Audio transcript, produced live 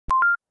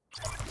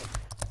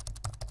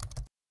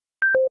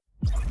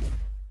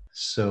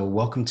So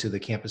welcome to the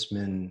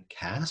CampusMIN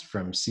Cast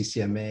from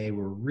CCMA.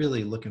 We're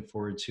really looking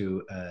forward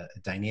to a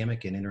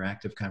dynamic and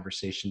interactive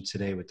conversation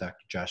today with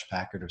Dr. Josh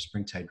Packard of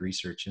Springtide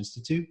Research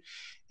Institute.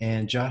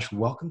 And Josh,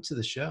 welcome to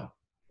the show.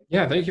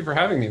 Yeah, thank you for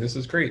having me. This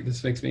is great.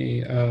 This makes me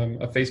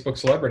a Facebook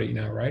celebrity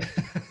now, right?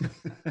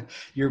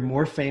 You're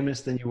more famous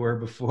than you were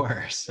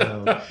before.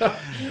 So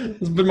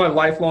it's been my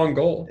lifelong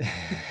goal.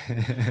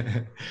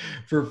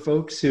 For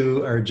folks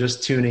who are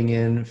just tuning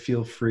in,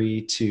 feel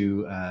free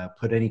to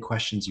put any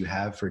questions you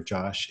have for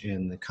Josh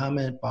in the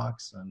comment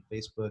box on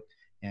Facebook,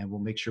 and we'll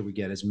make sure we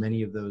get as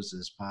many of those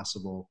as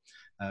possible.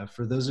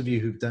 For those of you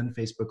who've done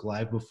Facebook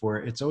Live before,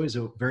 it's always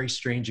a very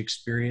strange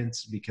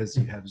experience because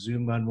you have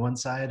Zoom on one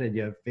side and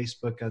you have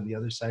Facebook on the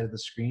other side of the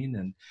screen,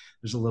 and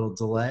there's a little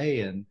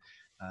delay. And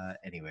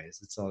anyways,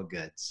 it's all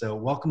good. So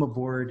welcome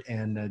aboard.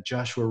 And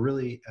Josh, we're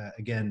really,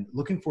 again,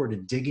 looking forward to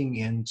digging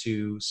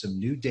into some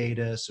new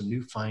data, some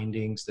new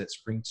findings that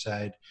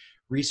Springtide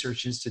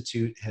Research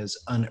Institute has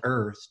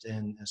unearthed.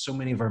 And so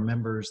many of our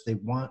members, they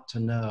want to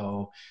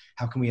know,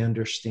 how can we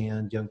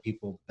understand young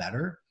people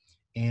better?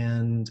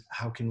 And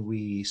how can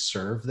we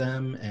serve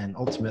them? And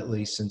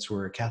ultimately, since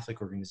we're a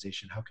Catholic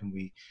organization, how can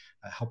we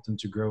help them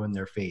to grow in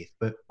their faith?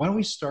 But why don't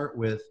we start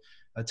with,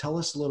 tell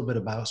us a little bit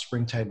about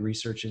Springtide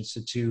Research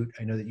Institute.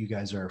 I know that you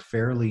guys are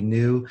fairly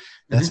new.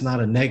 That's not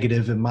a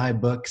negative in my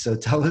book. So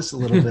tell us a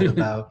little bit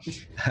about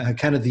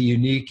kind of the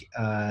unique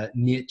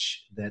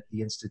niche that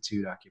the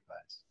Institute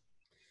occupies.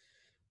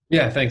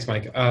 Yeah, thanks,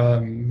 Mike.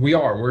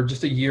 We're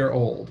just a year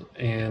old,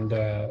 and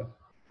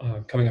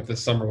coming up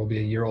this summer will be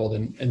a year old.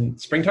 And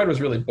Springtide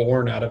was really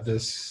born out of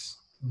this,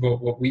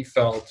 what we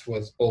felt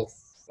was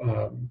both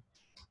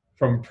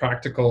from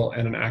practical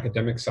and an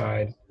academic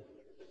side.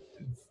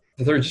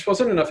 There just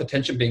wasn't enough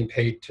attention being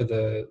paid to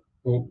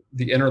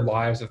the inner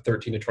lives of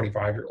 13 to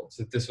 25-year-olds.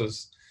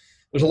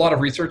 There's a lot of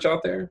research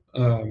out there,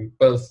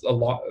 but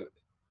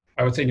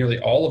I would say nearly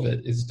all of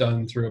it is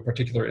done through a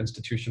particular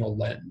institutional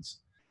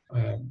lens.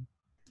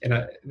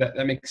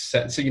 That makes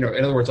sense. So, in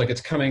other words, like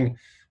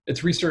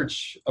it's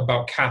research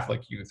about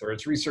Catholic youth, or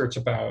it's research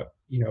about,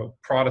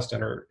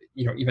 Protestant or,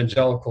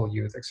 evangelical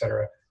youth, et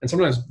cetera. And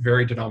sometimes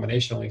very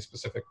denominationally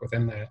specific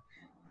within that.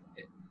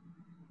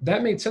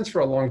 That made sense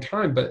for a long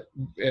time, but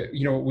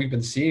what we've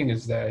been seeing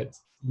is that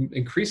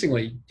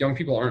increasingly young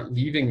people aren't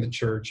leaving the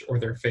church or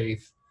their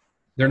faith.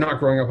 They're not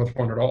growing up with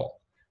one at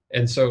all.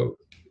 And so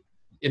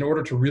in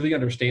order to really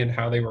understand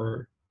how they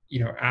were,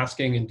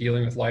 asking and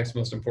dealing with life's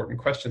most important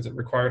questions, it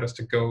required us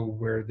to go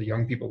where the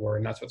young people were.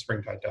 And that's what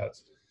Springtide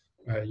does.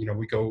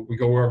 We go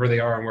wherever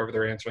they are and wherever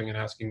they're answering and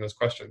asking those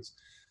questions.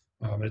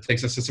 And it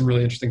takes us to some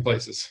really interesting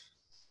places.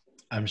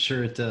 I'm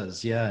sure it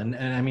does. Yeah. And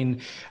I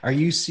mean, are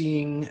you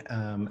seeing,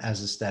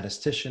 as a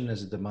statistician,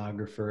 as a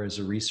demographer, as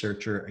a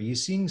researcher, are you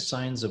seeing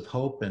signs of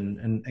hope?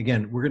 And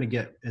again, we're going to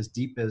get as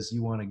deep as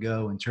you want to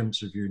go in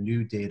terms of your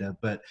new data,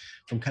 but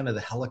from kind of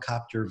the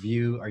helicopter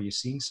view, are you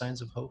seeing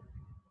signs of hope?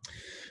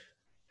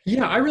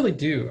 Yeah, I really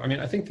do. I mean,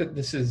 I think that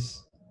this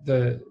is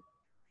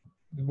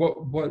what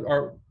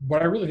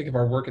I really think of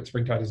our work at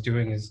Springtide is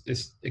doing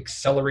is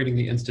accelerating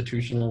the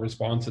institutional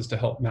responses to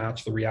help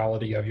match the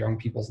reality of young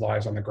people's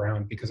lives on the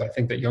ground. Because I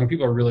think that young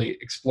people are really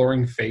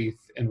exploring faith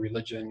and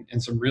religion in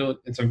some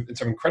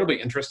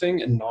incredibly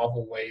interesting and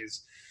novel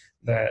ways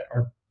that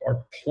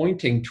are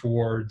pointing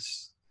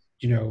towards,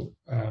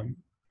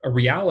 a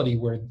reality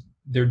where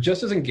they're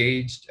just as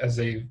engaged as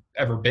they've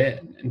ever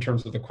been in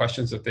terms of the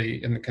questions and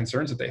the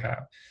concerns that they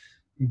have,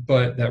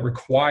 but that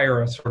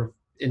require a sort of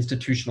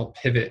institutional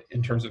pivot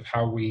in terms of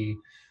how we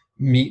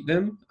meet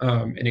them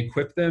and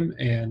equip them,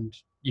 and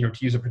to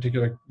use a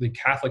particularly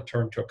Catholic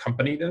term, to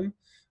accompany them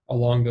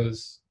along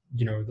those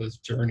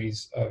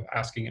journeys of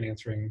asking and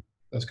answering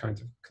those kinds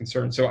of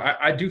concerns. So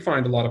I do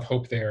find a lot of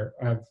hope there.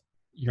 I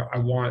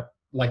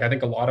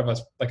think a lot of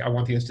us, I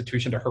want the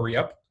institution to hurry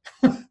up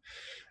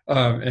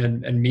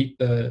and meet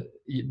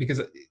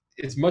because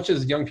as much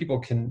as young people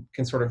can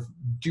sort of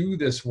do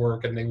this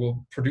work, and they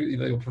will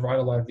provide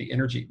a lot of the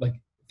energy,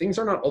 things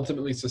are not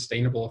ultimately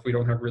sustainable if we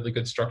don't have really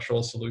good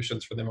structural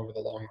solutions for them over the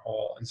long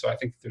haul. And so I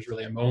think there's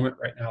really a moment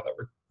right now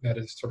that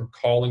is sort of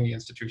calling the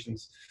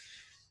institutions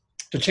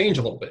to change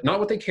a little bit, not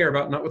what they care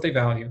about, not what they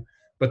value,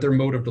 but their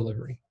mode of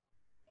delivery.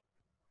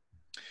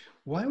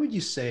 Why would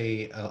you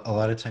say a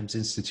lot of times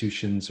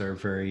institutions are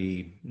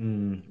very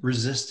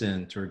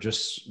resistant, or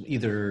just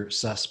either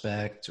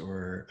suspect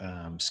or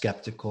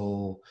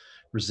skeptical,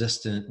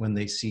 resistant when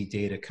they see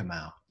data come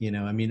out?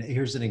 I mean,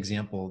 here's an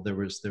example. There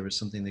was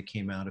something that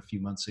came out a few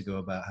months ago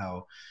about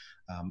how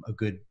a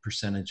good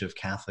percentage of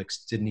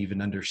Catholics didn't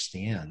even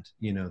understand,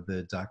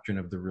 the doctrine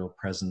of the real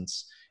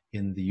presence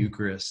in the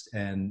Eucharist.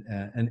 And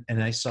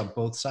I saw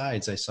both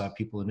sides. I saw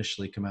people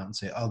initially come out and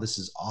say, "Oh, this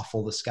is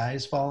awful, the sky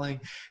is falling."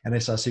 And I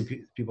saw some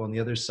people on the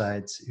other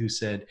sides who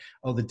said,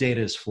 "Oh, the data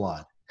is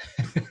flawed."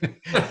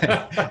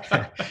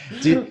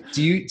 do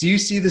you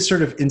see this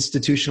sort of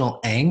institutional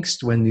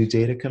angst when new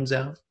data comes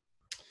out?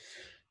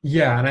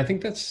 Yeah, and I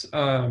think that's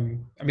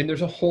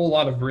there's a whole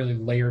lot of really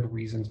layered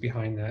reasons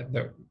behind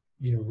that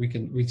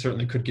we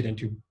certainly could get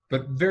into,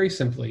 but very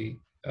simply,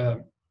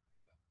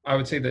 I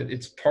would say that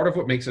it's part of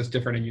what makes us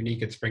different and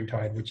unique at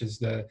Springtide, which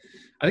is I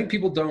think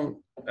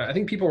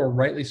people are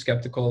rightly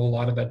skeptical of a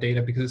lot of that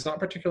data because it's not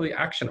particularly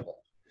actionable.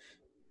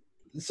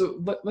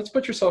 So let's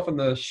put yourself in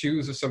the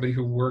shoes of somebody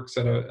who works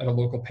at a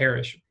local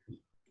parish.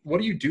 What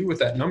do you do with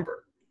that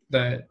number?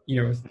 That,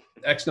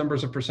 X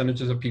numbers of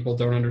percentages of people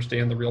don't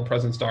understand the real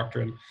presence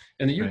doctrine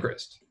and the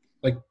Eucharist.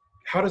 Like,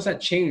 how does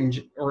that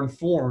change or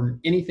inform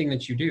anything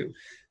that you do?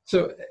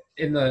 So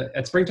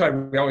at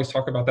Springtide, we always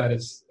talk about that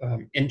as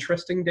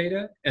interesting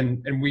data.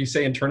 And we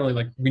say internally,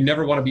 like, we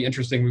never want to be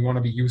interesting, we want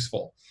to be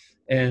useful.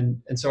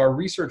 And so our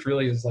research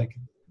really is like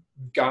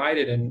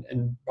guided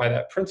and by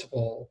that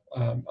principle,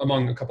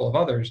 among a couple of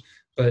others,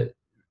 but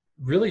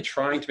really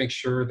trying to make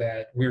sure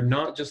that we're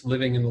not just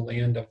living in the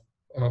land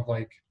of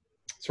like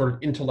sort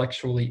of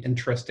intellectually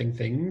interesting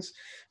things,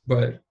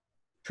 but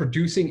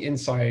producing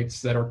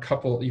insights that are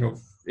coupled,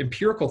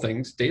 empirical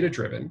things,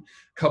 data-driven,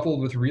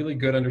 coupled with really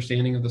good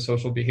understanding of the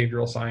social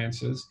behavioral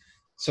sciences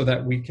so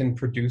that we can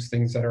produce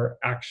things that are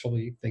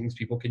actually things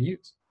people can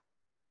use.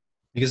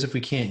 Because if we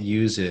can't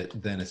use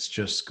it, then it's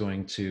just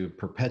going to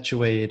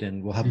perpetuate,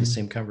 and we'll have the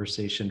same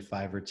conversation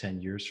 5 or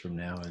 10 years from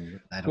now. And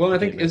I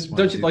think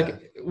don't you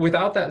like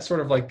without that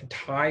sort of like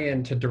tie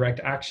into direct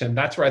action?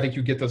 That's where I think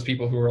you get those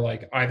people who are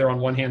like, either on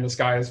one hand the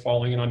sky is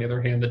falling, and on the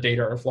other hand the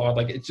data are flawed.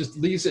 Like, it just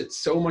leaves it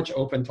so much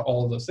open to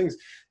all of those things,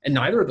 and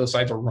neither of those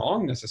sides are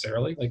wrong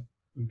necessarily. Like,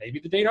 maybe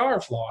the data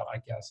are flawed, I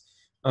guess.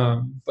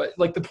 But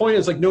like the point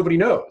is, like, nobody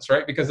knows,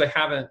 right? Because they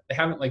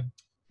haven't like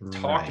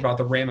talked about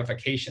the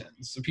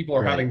ramifications. So people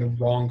are having the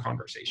wrong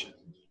conversation.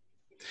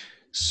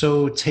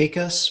 So take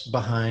us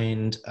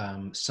behind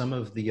some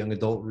of the young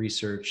adult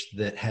research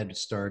that had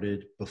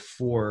started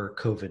before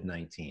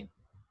COVID-19.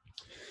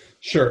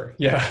 Sure.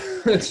 Yeah.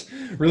 It's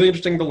really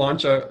interesting to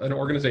launch an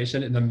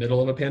organization in the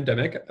middle of a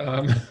pandemic.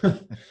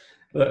 It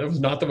was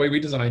not the way we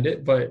designed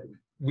it, but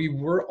we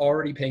were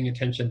already paying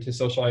attention to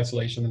social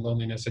isolation and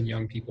loneliness in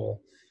young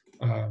people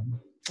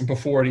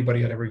before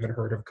anybody had ever even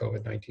heard of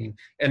COVID-19.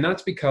 And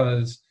that's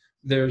because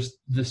there's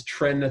this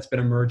trend that's been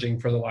emerging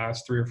for the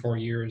last 3 or 4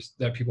 years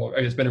that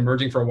it's been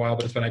emerging for a while,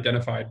 but it's been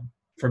identified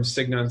from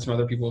Cigna and some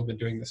other people who have been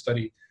doing the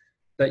study,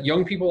 that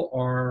young people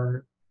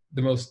are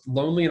the most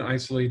lonely and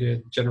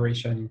isolated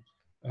generation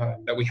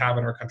that we have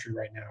in our country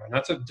right now. And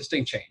that's a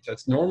distinct change.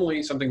 That's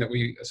normally something that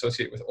we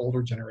associate with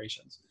older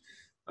generations.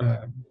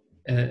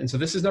 And so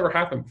this has never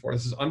happened before.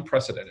 This is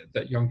unprecedented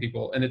that young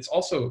people, and it's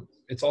also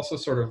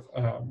sort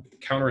of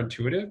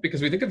counterintuitive,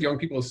 because we think of young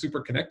people as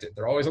super connected.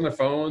 They're always on their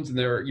phones and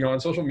they're,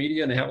 on social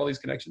media, and they have all these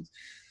connections.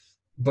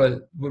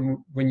 But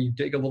when you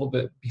dig a little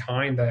bit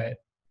behind that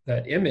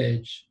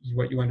image,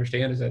 what you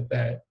understand is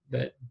that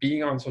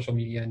being on social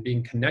media and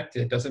being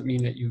connected doesn't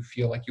mean that you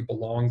feel like you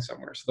belong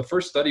somewhere. So the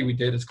first study we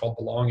did is called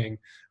Belonging.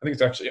 I think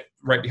it's actually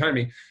right behind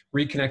me,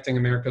 Reconnecting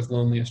America's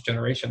Loneliest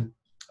Generation.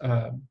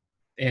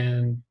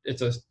 And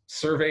it's a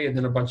survey and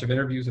then a bunch of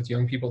interviews with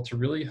young people to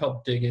really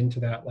help dig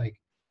into that, like,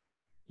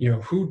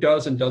 who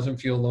does and doesn't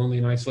feel lonely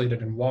and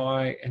isolated, and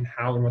why, and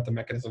how, and what the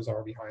mechanisms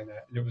are behind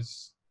that. And it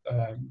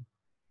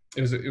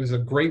was a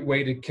great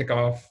way to kick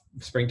off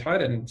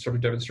Springtide and sort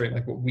of demonstrate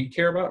like what we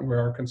care about and where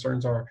our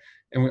concerns are.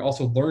 And we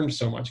also learned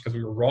so much because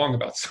we were wrong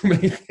about so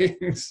many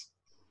things.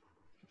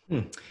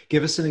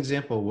 Give us an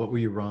example. What were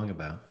you wrong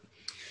about?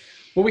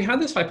 Well, we had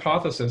this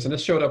hypothesis, and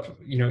this showed up,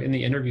 in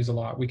the interviews a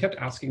lot. We kept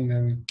asking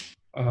them,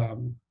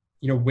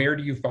 where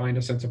do you find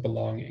a sense of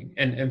belonging?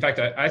 And in fact,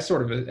 I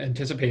sort of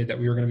anticipated that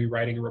we were going to be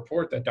writing a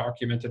report that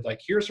documented, like,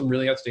 here's some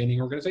really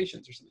outstanding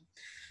organizations or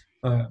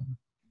something.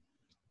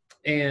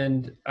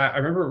 And I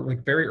remember,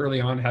 like, very early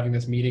on having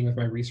this meeting with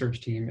my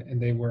research team,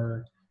 and they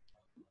were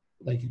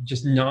like,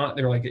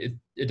 they were like,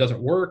 it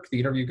doesn't work. The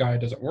interview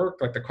guide doesn't work.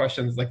 Like, the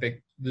questions, like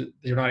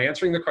they're not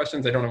answering the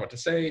questions. They don't know what to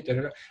say.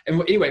 And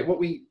anyway, what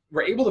we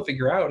were able to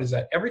figure out is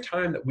that every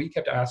time that we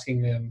kept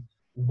asking them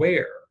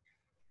where,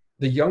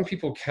 the young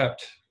people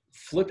kept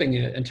flipping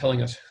it and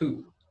telling us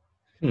who.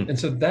 And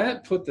so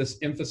that put this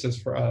emphasis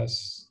for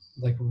us,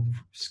 like,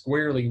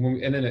 squarely,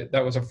 and then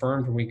that was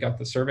affirmed when we got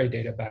the survey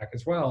data back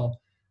as well,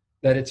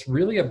 that it's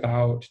really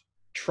about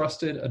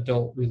trusted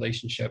adult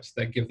relationships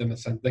that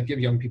give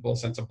young people a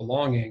sense of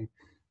belonging.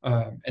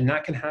 And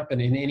that can happen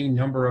in any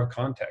number of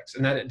contexts,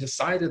 and that it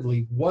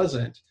decidedly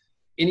wasn't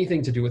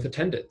anything to do with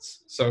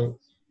attendance. So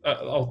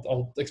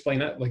I'll explain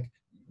that. Like,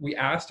 we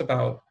asked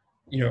about,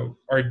 do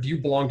you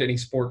belong to any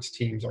sports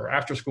teams or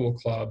after school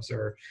clubs,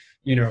 or,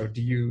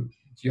 do you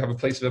have a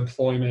place of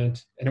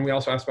employment? And then we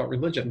also asked about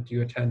religion. Do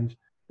you attend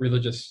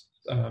religious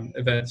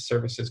events,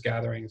 services,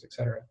 gatherings,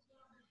 etc.?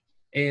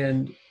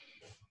 And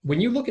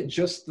when you look at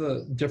just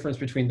the difference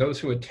between those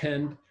who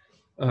attend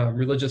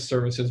religious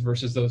services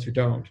versus those who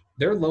don't,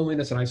 their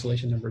loneliness and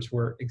isolation numbers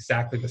were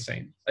exactly the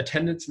same.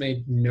 Attendance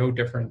made no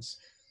difference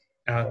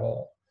at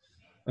all.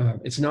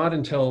 It's not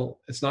until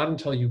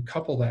you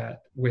couple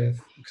that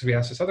with, because we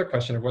asked this other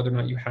question of whether or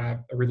not you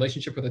have a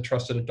relationship with a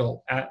trusted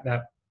adult at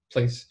that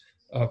place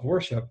of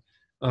worship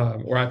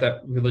or at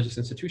that religious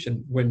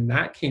institution. When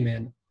that came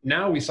in,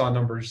 now we saw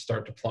numbers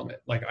start to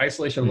plummet, like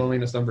isolation and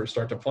loneliness numbers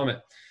start to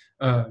plummet.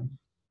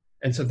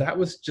 And so that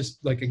was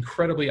just like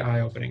incredibly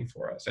eye-opening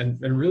for us, and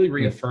really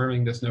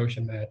reaffirming this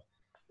notion that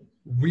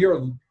we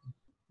are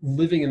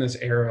living in this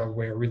era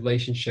where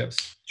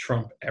relationships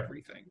trump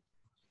everything.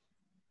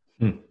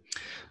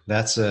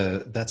 That's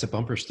a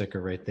bumper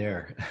sticker right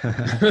there.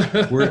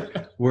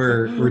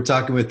 we're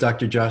talking with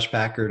Dr. Josh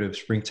Packard of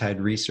Springtide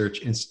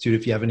Research Institute.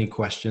 If you have any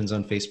questions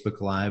on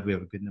Facebook Live, we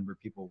have a good number of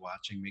people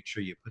watching. Make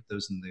sure you put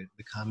those in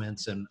the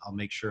comments, and I'll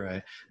make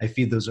sure I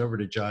feed those over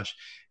to Josh.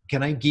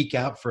 Can I geek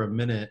out for a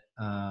minute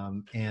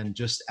and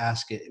just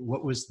ask it?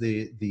 What was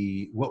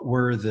what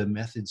were the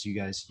methods you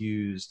guys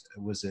used?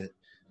 Was it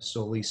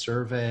solely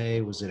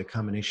survey? Was it a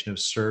combination of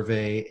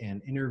survey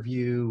and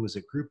interview? Was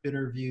it group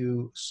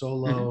interview,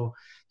 solo?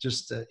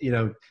 Just,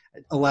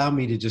 allow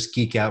me to just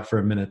geek out for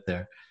a minute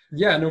there.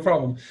 Yeah, no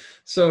problem.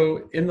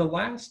 So in the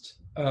last,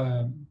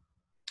 in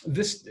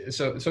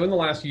the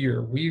last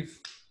year, we've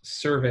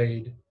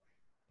surveyed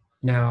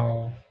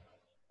now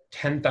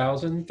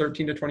 10,000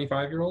 13 to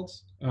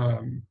 25-year-olds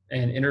and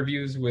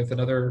interviews with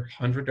another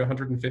 100 to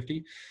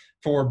 150.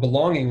 For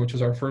belonging, which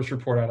was our first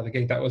report out of the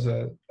gate, that was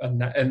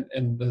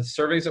and the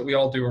surveys that we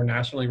all do are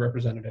nationally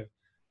representative.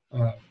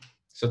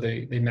 So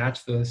they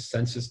match the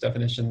census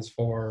definitions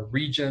for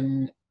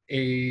region,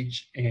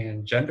 age,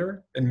 and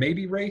gender, and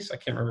maybe race. I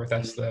can't remember if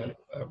that's the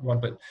one,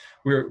 but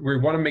we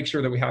want to make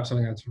sure that we have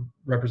something that's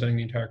representing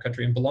the entire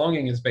country. And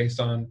belonging is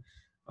based on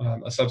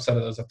a subset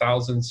of those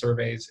 1,000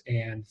 surveys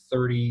and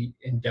 30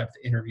 in-depth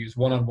interviews,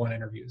 one-on-one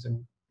interviews.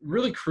 And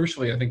really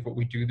crucially, I think what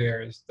we do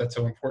there is that's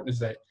so important is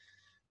that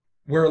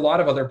where a lot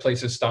of other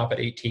places stop at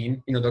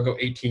 18, they'll go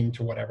 18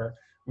 to whatever.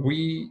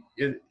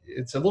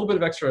 It's a little bit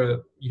of extra,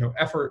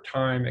 effort,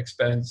 time,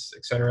 expense,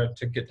 et cetera,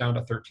 to get down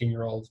to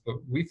 13-year-olds. But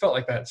we felt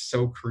like that's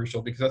so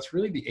crucial because that's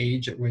really the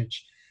age at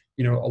which,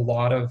 a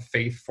lot of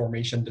faith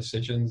formation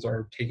decisions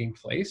are taking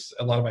place,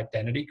 a lot of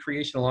identity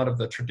creation, a lot of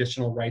the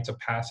traditional rites of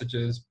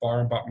passages, bar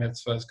and bat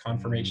mitzvahs,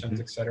 confirmations,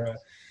 et cetera,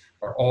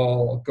 are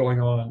all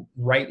going on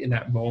right in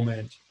that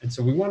moment. And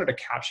so we wanted to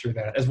capture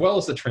that, as well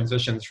as the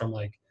transitions from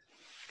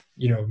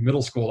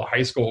middle school to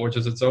high school, which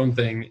is its own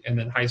thing, and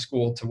then high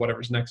school to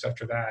whatever's next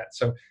after that.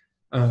 So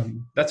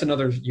that's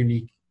another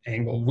unique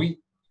angle.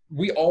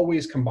 We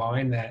always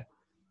combine that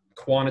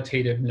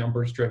quantitative,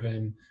 numbers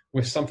driven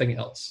with something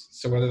else.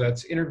 So whether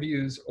that's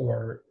interviews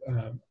or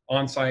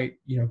on-site,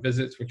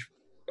 visits, which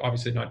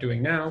obviously not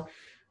doing now,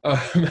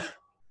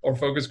 or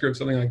focus groups,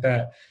 something like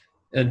that.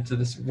 And to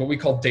this, what we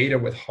call data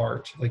with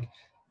heart. Like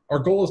our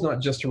goal is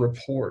not just to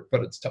report,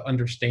 but it's to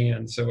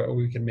understand so that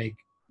we can make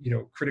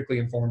critically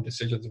informed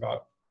decisions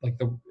about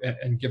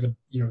and give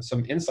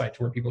some insight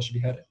to where people should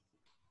be headed.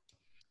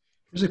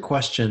 Here's a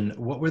question.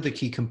 What were the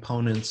key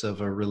components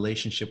of a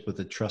relationship with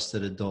a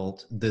trusted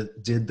adult?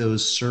 Did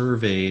those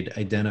surveyed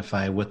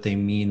identify what they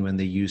mean when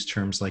they use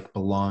terms like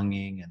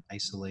belonging and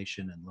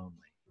isolation and lonely?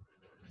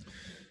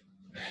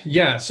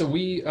 Yeah, so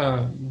we,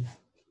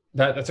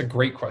 that's a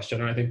great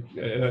question. And I think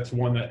that's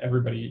one that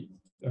everybody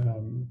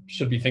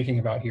should be thinking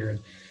about here. And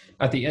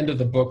at the end of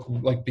the book,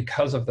 at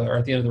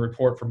the end of the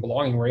report from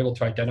belonging, we're able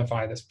to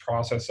identify this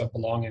process of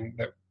belonging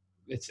that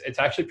it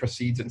actually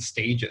proceeds in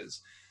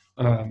stages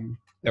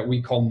that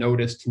we call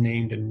noticed,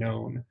 named, and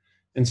known.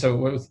 And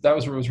so that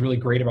was what was really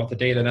great about the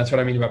data. And that's what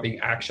I mean about being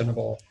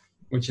actionable,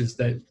 which is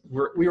that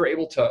we were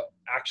able to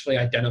actually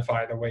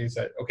identify the ways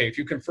that, okay, if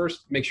you can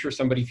first make sure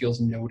somebody feels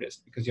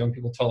noticed, because young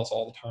people tell us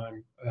all the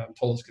time,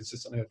 told us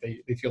consistently that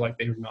they feel like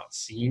they're not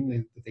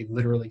seen, that they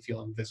literally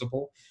feel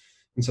invisible.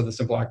 And so the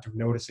simple act of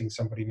noticing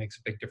somebody makes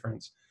a big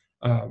difference.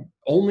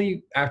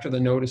 Only after the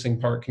noticing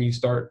part can you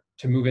start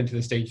to move into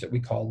the stage that we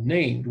call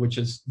named, which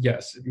is,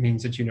 yes, it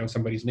means that you know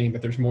somebody's name,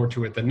 but there's more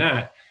to it than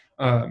that.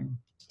 And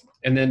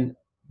then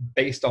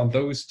based on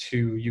those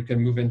two, you can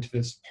move into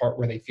this part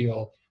where they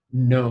feel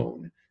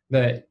known,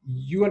 that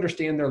you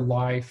understand their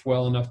life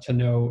well enough to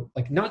know,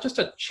 not just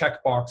a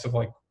checkbox of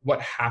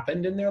what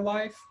happened in their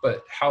life,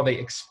 but how they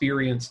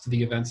experienced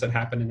the events that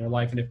happened in their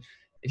life. And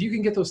if you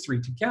can get those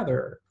three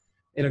together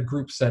in a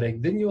group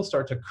setting, then you'll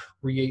start to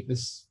create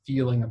this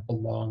feeling of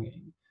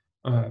belonging.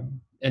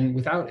 And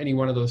without any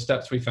one of those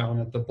steps, we found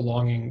that the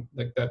belonging,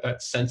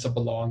 that sense of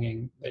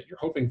belonging that you're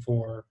hoping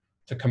for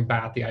to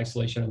combat the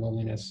isolation and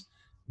loneliness,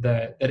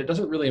 that it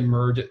doesn't really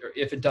emerge.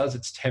 If it does,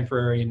 it's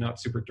temporary and not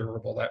super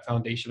durable. That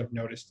foundation of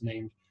noticed,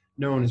 named,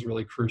 known is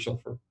really crucial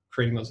for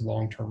creating those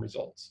long-term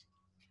results.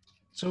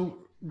 So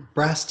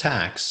brass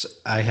tacks,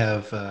 I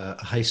have a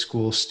high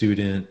school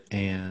student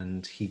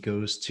and he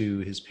goes to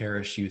his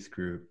parish youth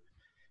group.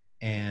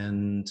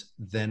 And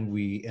then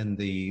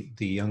the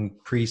young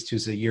priest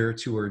who's a year or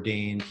two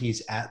ordained,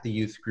 he's at the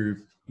youth group,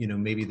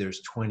 maybe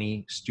there's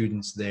 20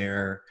 students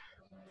there.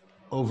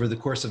 Over the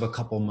course of a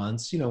couple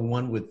months,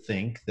 one would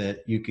think that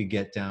you could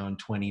get down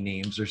 20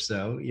 names or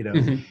so,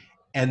 Mm-hmm.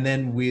 And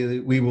then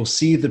we will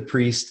see the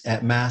priest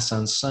at Mass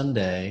on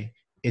Sunday.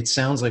 It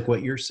sounds like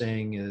what you're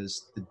saying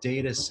is the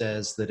data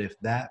says that if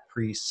that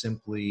priest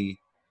simply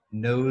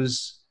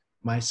knows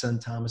my son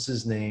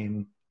Thomas's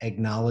name,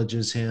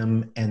 acknowledges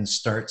him, and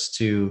starts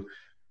to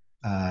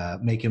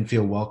make him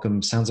feel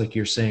welcome. Sounds like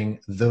you're saying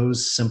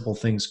those simple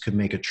things could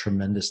make a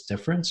tremendous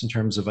difference in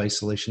terms of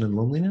isolation and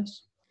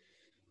loneliness.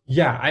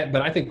 Yeah,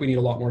 but I think we need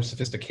a lot more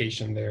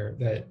sophistication there.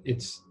 That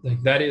it's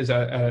like that is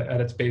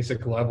at its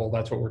basic level.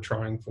 That's what we're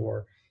trying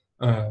for.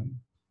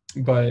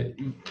 But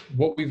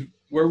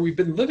where we've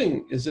been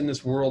living is in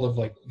this world of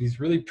like these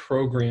really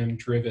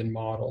program-driven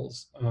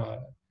models,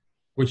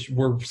 which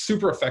were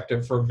super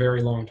effective for a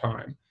very long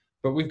time.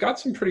 But we've got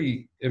some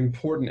pretty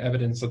important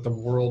evidence that the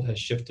world has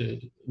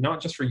shifted,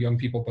 not just for young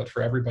people, but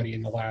for everybody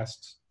in the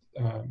last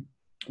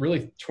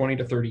really 20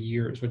 to 30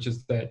 years, which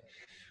is that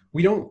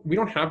we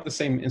don't have the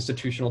same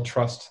institutional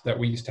trust that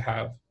we used to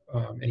have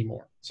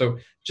anymore. So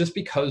just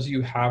because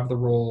you have the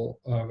role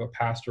of a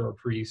pastor or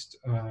priest,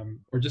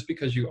 or just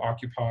because you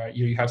occupy,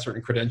 you have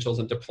certain credentials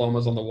and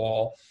diplomas on the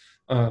wall,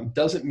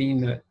 doesn't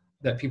mean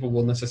that people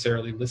will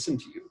necessarily listen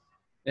to you.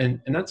 And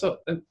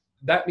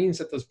that means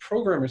that those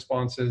program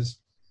responses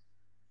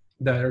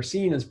that are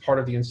seen as part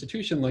of the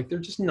institution, like they're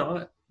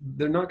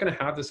not going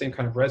to have the same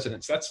kind of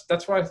resonance.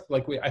 That's why,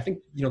 I think,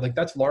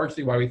 that's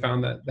largely why we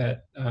found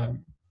that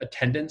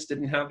attendance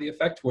didn't have the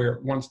effect where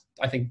once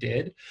I think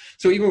did.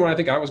 So even when I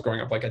think I was growing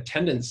up, like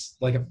attendance,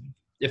 like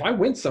if I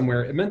went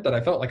somewhere, it meant that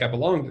I felt like I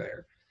belonged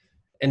there.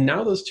 And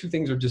now those two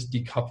things are just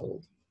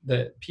decoupled,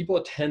 that people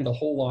attend a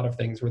whole lot of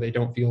things where they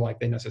don't feel like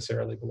they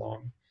necessarily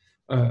belong.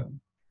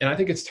 And I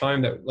think it's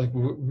time that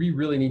we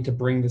really need to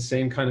bring the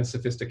same kind of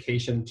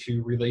sophistication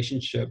to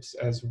relationships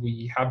as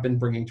we have been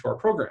bringing to our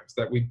programs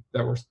that we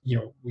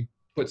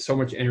put so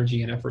much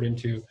energy and effort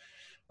into.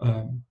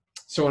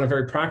 So in a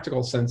very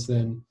practical sense,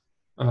 then,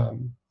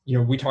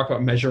 we talk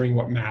about measuring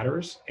what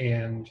matters,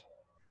 and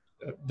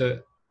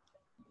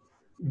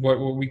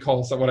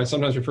what I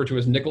sometimes refer to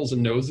as nickels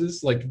and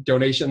noses, like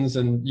donations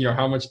and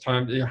how much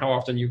time, how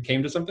often you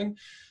came to something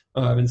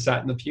and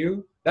sat in the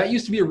pew. That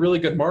used to be a really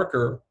good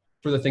marker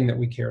for the thing that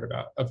we cared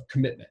about, of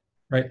commitment,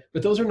 right?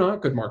 But those are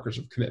not good markers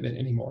of commitment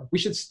anymore. We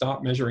should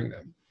stop measuring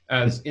them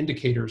as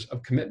indicators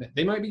of commitment.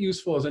 They might be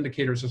useful as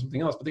indicators of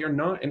something else, but they are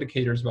not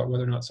indicators about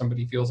whether or not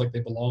somebody feels like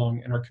they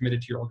belong and are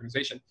committed to your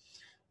organization.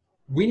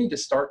 We need to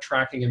start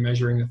tracking and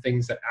measuring the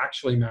things that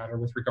actually matter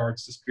with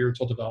regards to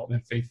spiritual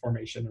development, faith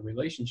formation, and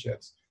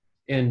relationships.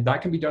 And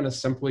that can be done as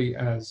simply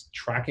as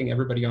tracking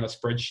everybody on a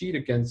spreadsheet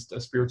against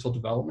a spiritual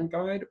development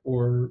guide,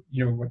 or,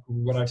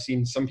 what I've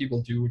seen some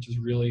people do, which is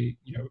really,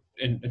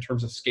 in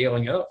terms of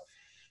scaling up,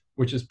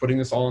 which is putting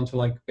this all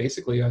into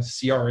basically a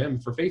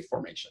CRM for faith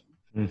formation,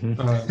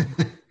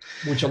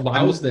 which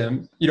allows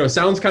them,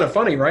 sounds kind of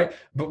funny, right?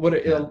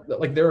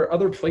 But there are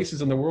other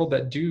places in the world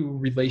that do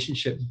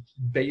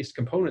relationship-based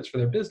components for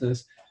their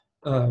business,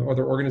 or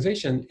their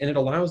organization, and it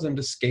allows them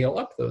to scale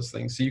up those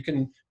things. So you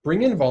can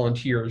bring in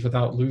volunteers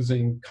without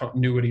losing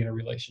continuity in a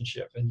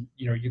relationship, and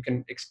you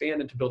can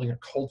expand into building a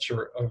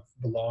culture of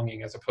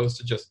belonging, as opposed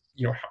to just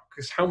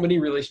because how many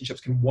relationships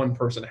can one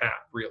person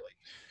have, really,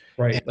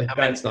 right?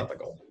 That's not the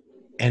goal.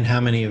 And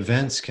how many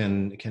events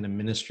can a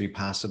ministry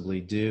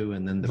possibly do?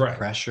 And then the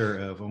pressure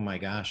of, oh my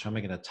gosh, how am I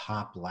going to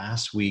top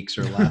last week's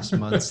or last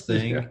month's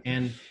thing?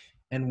 Yeah.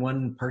 And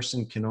one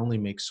person can only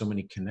make so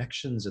many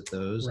connections at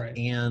those. Right.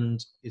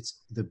 And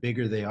it's the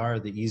bigger they are,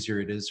 the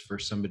easier it is for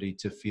somebody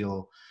to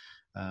feel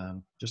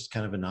just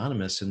kind of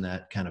anonymous in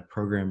that kind of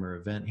program or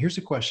event. Here's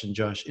a question,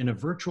 Josh. In a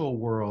virtual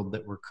world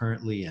that we're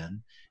currently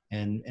in,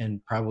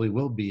 and probably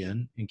will be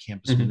in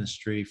campus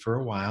ministry for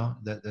a while,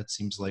 that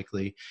seems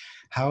likely,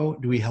 how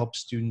do we help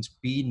students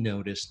be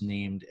noticed,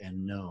 named,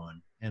 and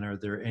known? And are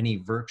there any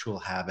virtual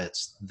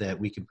habits that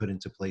we can put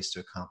into place to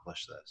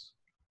accomplish this?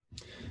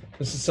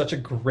 This is such a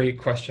great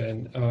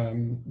question.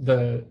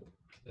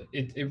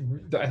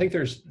 I think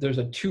there's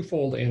a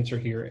twofold answer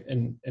here,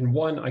 and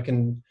one I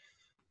can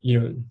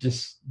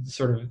just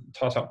sort of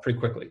toss out pretty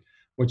quickly,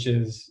 which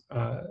is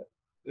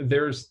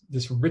there's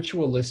this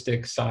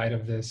ritualistic side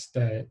of this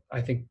that I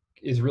think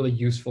is really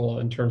useful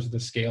in terms of the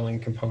scaling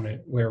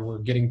component, where we're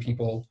getting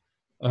people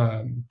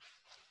to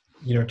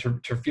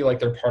feel like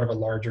they're part of a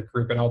larger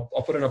group. And I'll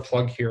put in a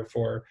plug here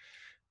for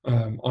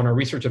on our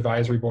research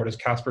advisory board is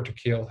Casper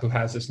Tequil, who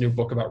has this new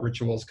book about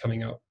rituals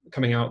coming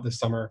out this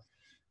summer,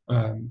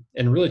 and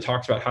really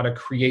talks about how to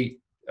create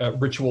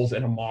rituals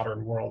in a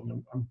modern world.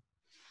 And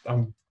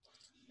I'm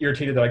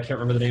irritated that I can't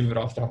remember the name of it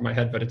off the top of my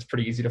head, but it's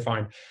pretty easy to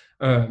find.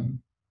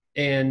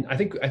 And I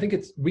think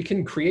we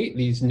can create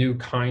these new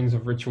kinds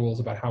of rituals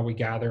about how we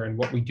gather and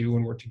what we do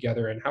when we're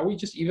together, and how we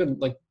just even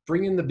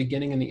bring in the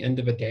beginning and the end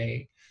of a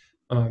day.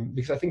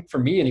 Because I think for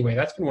me anyway,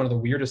 that's been one of the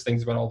weirdest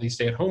things about all these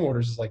stay-at-home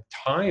orders is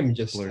time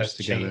just has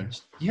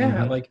changed.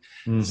 Yeah,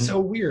 so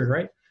weird,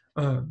 right?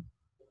 On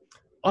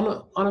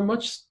a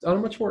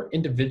much more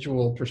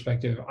individual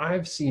perspective,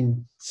 I've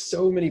seen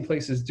so many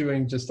places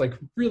doing just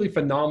really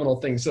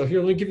phenomenal things. So here,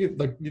 let me give you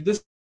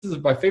this is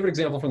my favorite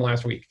example from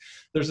last week.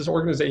 There's this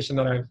organization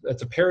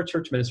that's a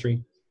parachurch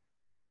ministry,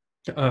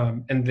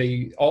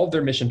 and all of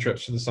their mission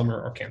trips for the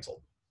summer are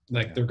canceled.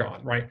 They're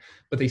gone, right?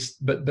 But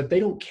they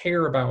don't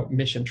care about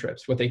mission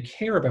trips. What they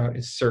care about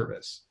is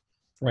service.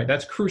 right?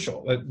 That's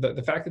crucial.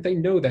 The fact that they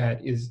know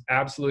that is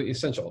absolutely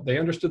essential. They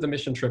understood the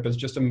mission trip as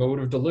just a mode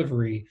of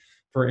delivery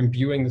for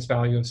imbuing this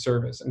value of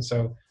service. And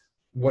so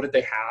what did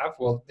they have?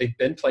 Well, they've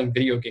been playing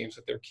video games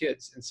with their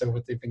kids. And so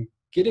what they've been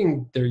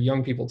getting their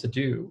young people to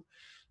do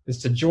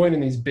is to join in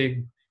these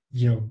big,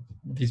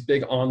 these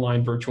big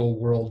online virtual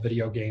world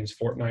video games,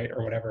 Fortnite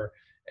or whatever.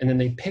 And then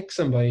they pick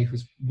somebody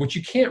which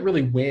you can't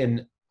really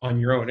win on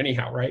your own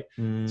anyhow, right?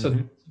 Mm-hmm. So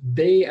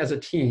they, as a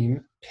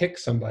team, pick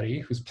somebody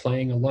who's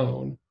playing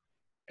alone,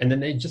 and then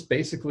they just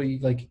basically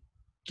like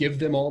give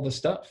them all the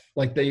stuff.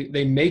 Like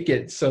they make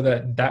it so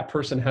that that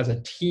person has a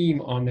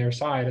team on their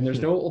side, and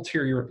there's no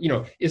ulterior,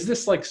 is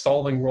this like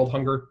solving world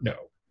hunger? No,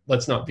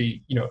 let's not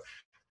be,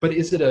 but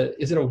is it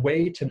a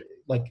way to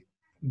like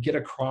get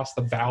across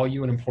the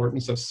value and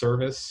importance of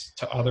service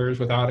to others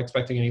without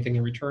expecting anything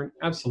in return?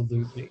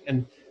 Absolutely.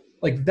 And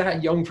like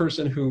that young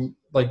person who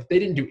like, they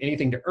didn't do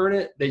anything to earn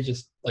it. They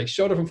just like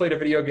showed up and played a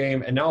video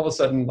game. And now all of a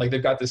sudden, like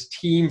they've got this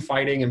team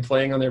fighting and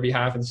playing on their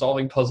behalf and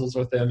solving puzzles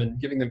with them and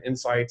giving them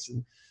insights.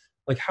 And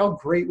like, how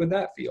great would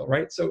that feel?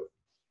 Right. So,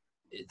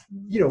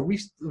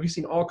 we've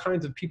seen all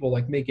kinds of people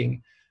like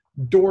making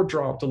door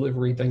drop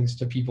delivery things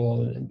to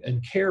people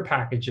and care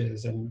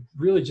packages and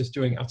really just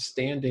doing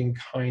outstanding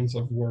kinds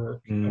of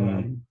work.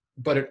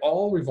 But it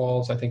all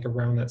revolves, I think,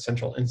 around that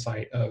central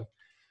insight of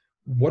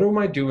what am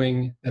I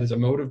doing that is a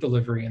mode of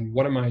delivery, and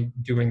what am I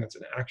doing that's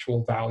an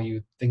actual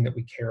value thing that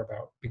we care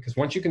about? Because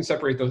once you can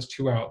separate those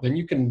two out, then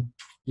you can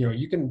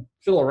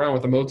fill around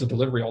with the modes of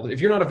delivery all day. If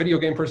you're not a video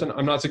game person,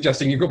 I'm not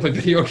suggesting you go play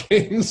video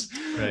games.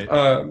 Right.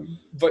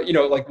 But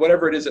like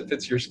whatever it is that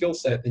fits your skill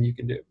set, then you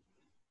can do.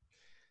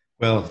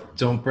 Well,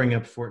 don't bring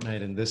up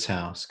Fortnite in this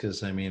house,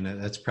 because I mean,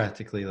 that's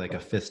practically like a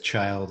fifth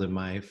child in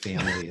my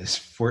family is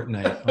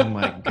Fortnite. Oh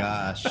my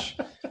gosh.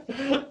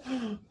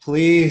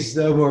 Please,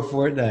 no more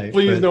Fortnite.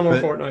 Please, no more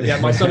Fortnite.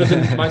 Yeah, my son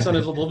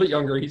is a little bit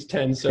younger. He's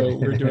 10, so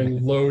we're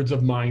doing loads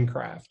of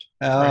Minecraft.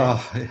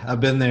 Oh, right?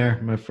 I've been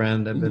there, my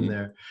friend. I've been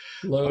there.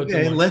 Loads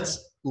okay,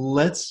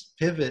 let's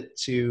pivot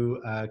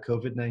to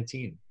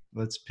COVID-19.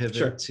 Let's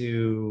pivot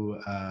to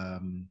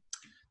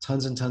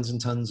tons and tons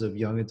and tons of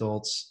young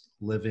adults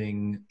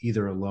living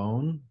either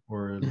alone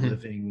or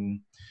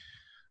living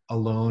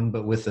alone,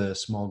 but with a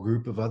small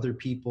group of other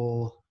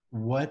people.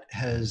 What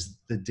has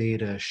the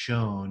data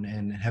shown,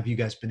 and have you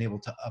guys been able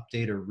to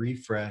update or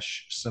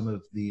refresh some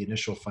of the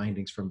initial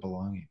findings from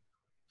Belonging?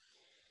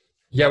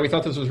 Yeah, we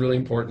thought this was really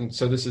important.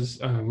 So this is,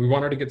 we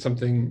wanted to get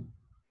something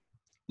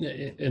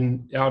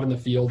out in the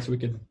field so we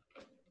could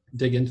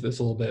dig into this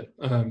a little bit.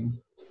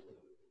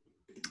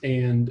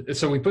 And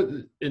so we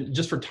put,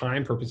 just for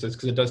time purposes,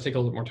 because it does take a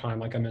little more time,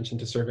 like I mentioned,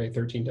 to survey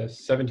 13 to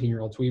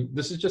 17-year-olds.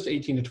 This is just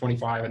 18 to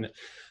 25. And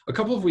a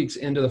couple of weeks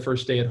into the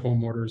first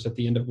stay-at-home orders at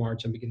the end of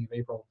March and beginning of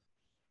April,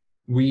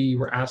 we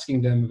were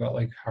asking them about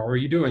like, how are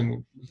you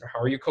doing? How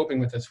are you coping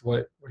with this?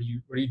 What are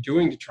you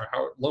doing to try?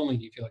 How lonely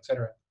do you feel, et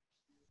cetera?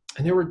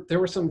 And there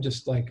were some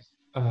just like,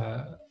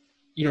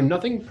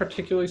 nothing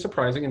particularly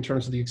surprising in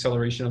terms of the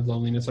acceleration of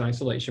loneliness and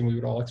isolation. We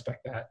would all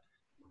expect that.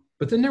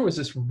 But then there was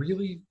this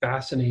really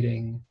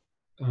fascinating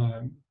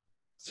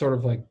sort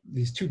of like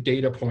these two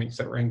data points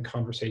that were in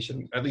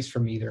conversation, at least for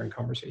me, they're in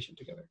conversation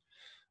together,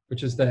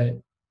 which is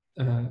that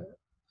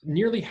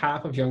nearly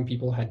half of young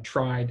people had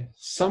tried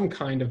some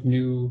kind of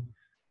new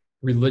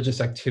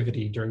religious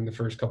activity during the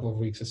first couple of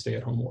weeks of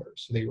stay-at-home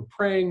orders. So they were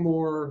praying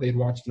more, they'd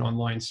watched an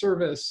online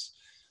service,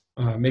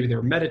 maybe they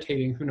were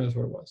meditating, who knows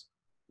what it was.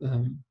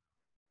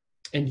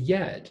 And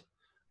yet,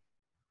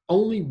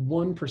 only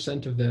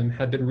 1% of them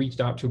had been reached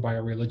out to by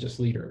a religious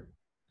leader.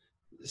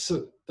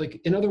 So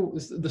like, in other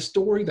words, the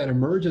story that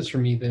emerges for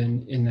me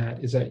then in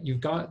that is that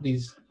you've got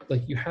these,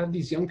 like you have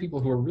these young people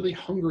who are really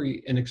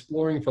hungry and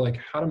exploring for like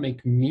how to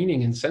make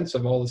meaning and sense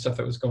of all the stuff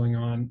that was going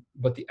on.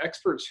 But the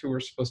experts who were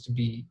supposed to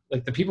be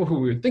like the people who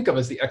we would think of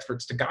as the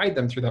experts to guide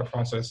them through that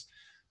process,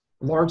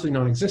 largely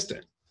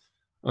non-existent.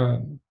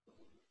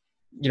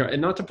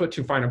 And not to put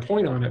too fine a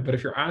point on it, but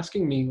if you're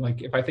asking me,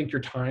 like, if I think your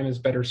time is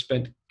better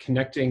spent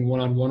connecting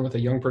one-on-one with a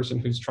young person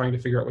who's trying to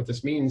figure out what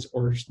this means,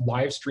 or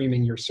live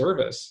streaming your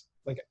service,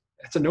 like,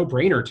 that's a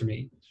no-brainer to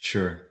me.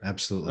 Sure,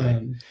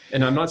 absolutely.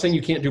 And I'm not saying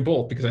you can't do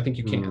both, because I think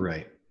you can.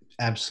 Right.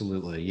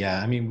 Absolutely. Yeah.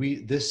 I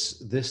mean,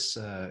 this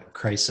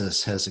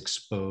crisis has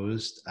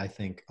exposed, I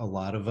think, a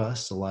lot of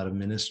us, a lot of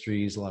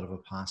ministries, a lot of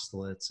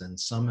apostolates, and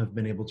some have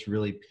been able to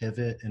really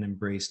pivot and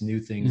embrace new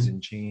things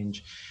and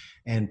change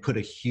and put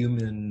a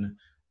human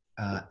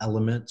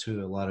element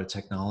to a lot of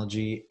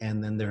technology.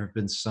 And then there have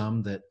been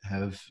some that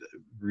have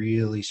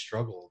really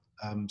struggled.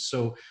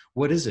 So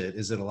what is it?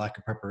 Is it a lack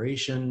of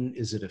preparation?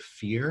 Is it a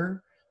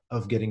fear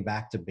of getting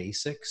back to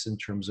basics in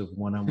terms of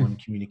one-on-one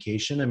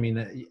communication? I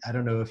mean, I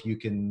don't know if you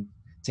can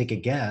take a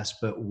guess,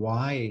 but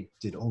why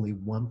did only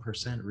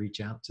 1% reach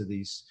out to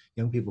these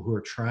young people who are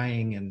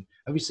trying and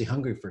obviously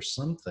hungry for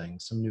something,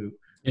 some new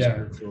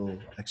spiritual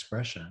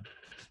expression?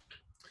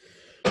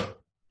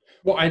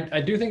 Well, I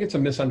do think it's a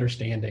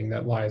misunderstanding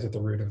that lies at the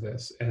root of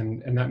this.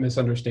 And that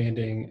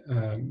misunderstanding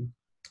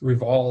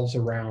revolves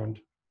around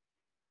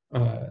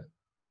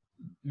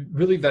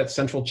really that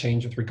central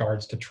change with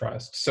regards to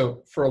trust.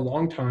 So for a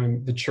long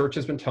time, the church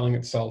has been telling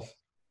itself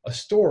a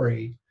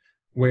story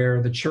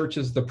where the church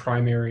is the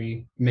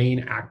primary main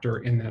actor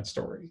in that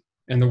story.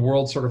 And the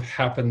world sort of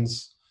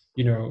happens,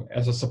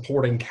 as a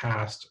supporting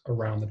cast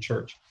around the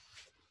church.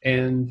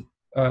 And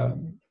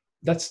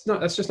that's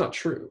just not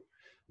true.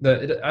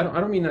 I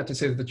don't mean that to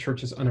say that the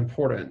church is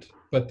unimportant,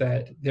 but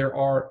that there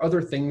are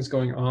other things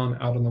going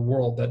on out in the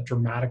world that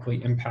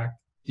dramatically impact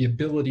the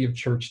ability of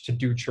church to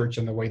do church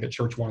in the way that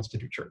church wants to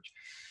do church.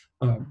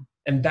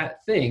 And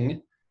that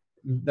thing,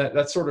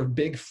 that sort of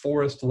big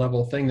forest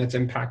level thing that's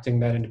impacting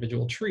that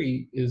individual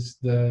tree is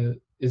the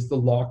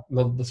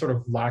sort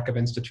of lack of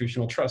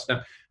institutional trust.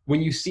 Now,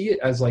 when you see it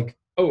as like,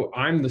 oh,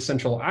 I'm the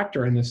central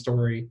actor in this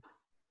story,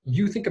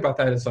 you think about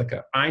that as like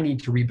I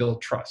need to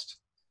rebuild trust,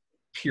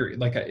 period.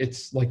 Like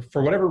it's like,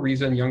 for whatever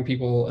reason, young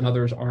people and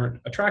others aren't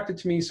attracted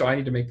to me, so I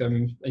need to make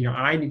them,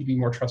 I need to be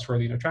more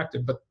trustworthy and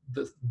attractive. But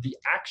the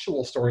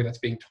actual story that's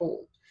being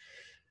told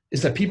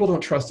is that people don't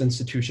trust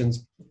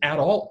institutions at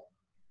all.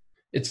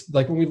 It's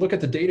like, when we look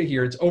at the data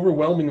here, it's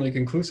overwhelmingly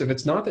conclusive.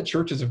 It's not that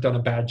churches have done a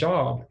bad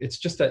job. It's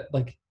just that,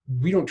 like,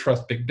 we don't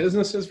trust big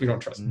businesses. We don't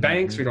trust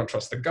banks. We don't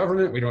trust the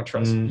government. We don't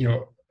trust,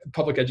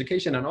 public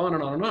education, and on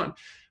and on and on.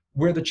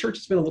 Where the church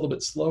has been a little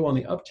bit slow on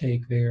the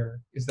uptake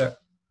there is that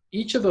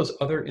each of those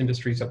other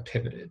industries have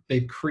pivoted.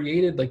 They've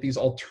created like these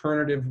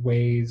alternative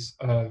ways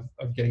of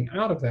getting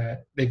out of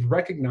that. They've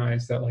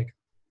recognized that, like,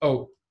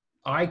 oh,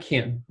 I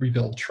can't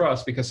rebuild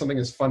trust because something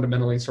is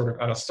fundamentally sort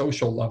of at a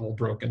social level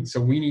broken. So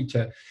we need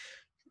to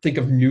think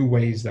of new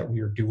ways that we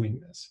are doing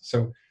this.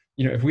 So,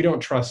 if we don't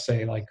trust,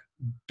 say, like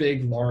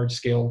big, large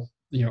scale,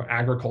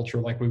 agriculture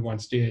like we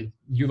once did,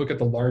 you look at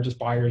the largest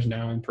buyers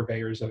now and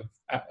purveyors of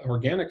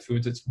organic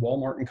foods, it's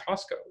Walmart and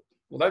Costco.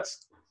 Well,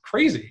 that's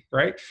crazy,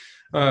 right?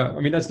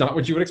 That's not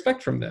what you would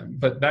expect from them,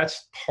 but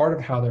that's part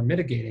of how they're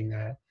mitigating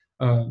that.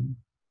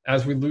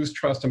 As we lose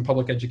trust in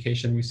public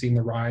education, we've seen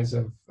the rise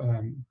of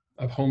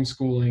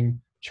homeschooling,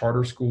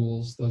 charter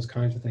schools, those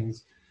kinds of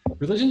things.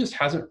 Religion just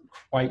hasn't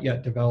quite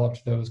yet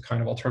developed those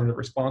kind of alternative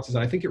responses.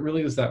 And I think it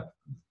really is that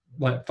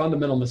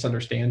fundamental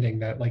misunderstanding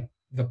that, like,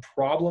 the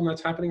problem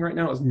that's happening right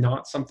now is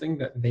not something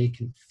that they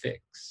can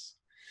fix.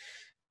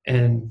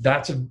 And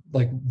that's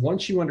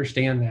once you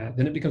understand that,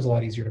 then it becomes a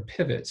lot easier to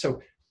pivot. So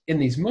in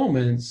these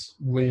moments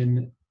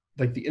when,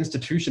 like, the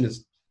institution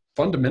is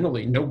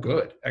fundamentally no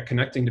good at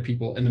connecting to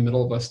people in the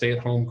middle of a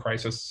stay-at-home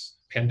crisis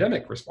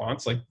pandemic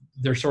response, like,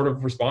 their sort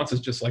of response is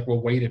just like,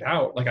 well, wait it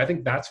out. Like, I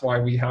think that's why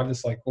we have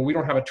this, like, well, we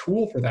don't have a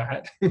tool for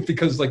that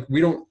because, like, we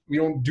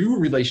don't do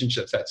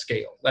relationships at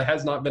scale. That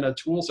has not been a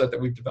tool set that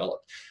we've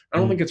developed. I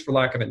don't think it's for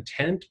lack of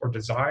intent or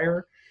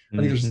desire. I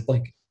think there's,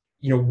 like,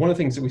 one of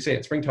the things that we say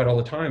at Springtide all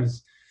the time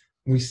is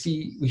we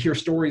hear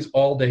stories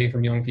all day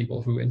from young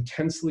people who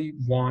intensely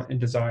want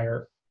and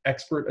desire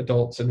expert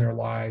adults in their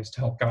lives to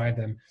help guide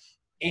them.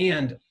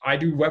 And I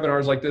do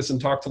webinars like this and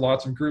talk to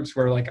lots of groups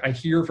where, like, I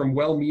hear from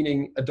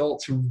well-meaning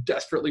adults who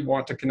desperately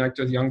want to connect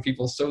with young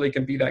people so they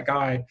can be that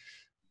guide,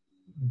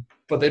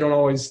 but they don't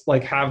always,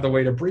 like, have the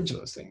way to bridge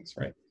those things,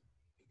 right?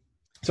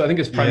 So I think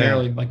it's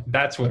primarily like,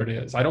 that's what it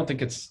is. I don't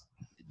think it's,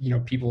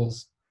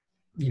 people's,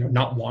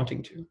 not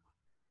wanting to.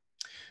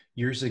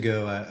 Years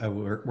ago, I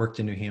worked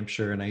in New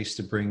Hampshire, and I used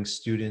to bring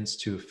students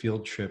to a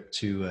field trip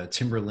to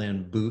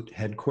Timberland Boot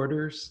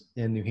headquarters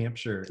in New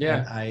Hampshire. Yeah.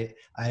 And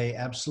I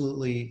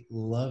absolutely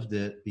loved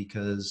it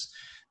because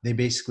they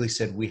basically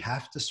said, we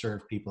have to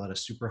serve people at a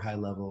super high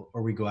level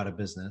or we go out of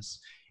business.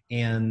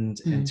 And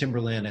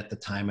Timberland at the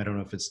time, I don't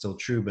know if it's still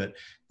true, but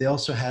they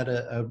also had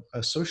a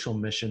social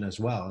mission as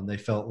well. And they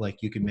felt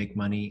like you could make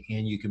money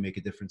and you can make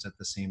a difference at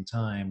the same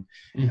time.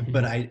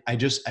 But I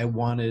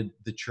wanted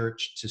the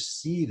church to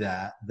see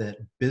that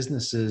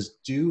businesses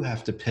do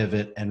have to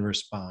pivot and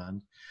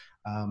respond.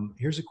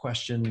 Here's a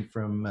question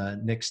from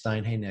Nick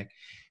Stein. Hey, Nick.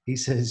 He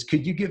says,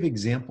 could you give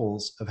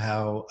examples of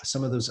how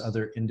some of those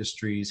other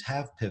industries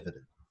have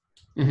pivoted?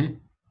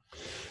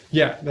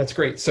 Yeah, that's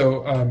great.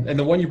 So, and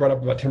the one you brought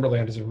up about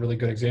Timberland is a really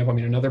good example.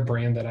 Another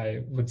brand that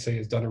I would say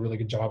has done a really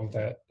good job of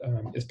that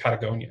is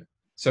Patagonia.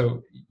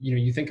 So,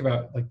 you think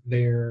about, like,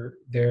 they're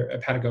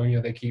at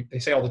Patagonia, they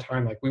say all the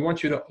time, like, we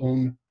want you to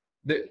own,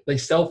 they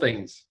sell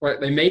things,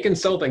 right? They make and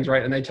sell things,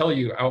 right? And they tell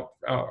you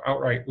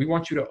outright, we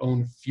want you to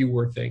own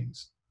fewer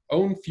things,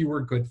 own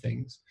fewer good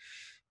things.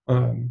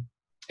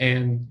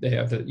 And they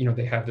have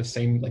the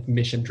same, like,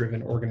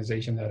 mission-driven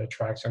organization that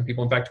attracts young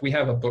people. In fact, we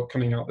have a book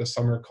coming out this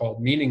summer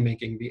called Meaning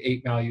Making: The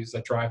 8 Values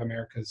That Drive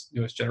America's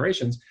Newest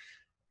Generations.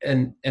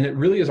 And it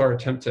really is our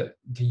attempt to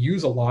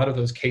use a lot of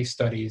those case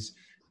studies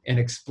and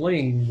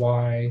explain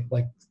why,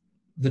 like,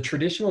 the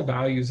traditional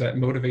values that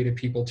motivated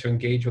people to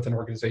engage with an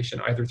organization,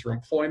 either through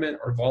employment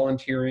or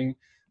volunteering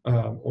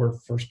or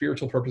for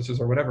spiritual purposes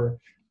or whatever,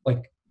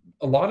 like,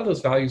 a lot of those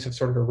values have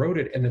sort of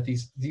eroded, and that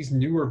these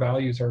newer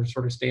values are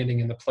sort of standing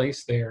in the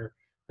place there.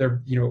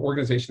 They're,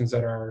 organizations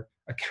that are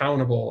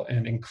accountable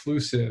and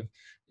inclusive,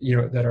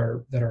 that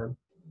are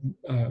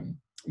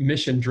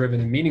mission driven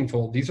and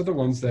meaningful. These are the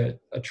ones that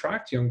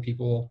attract young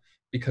people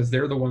because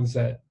they're the ones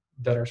that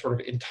that are sort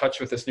of in touch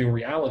with this new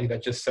reality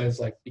that just says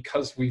like,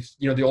 because we've,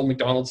 the old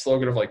McDonald's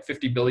slogan of like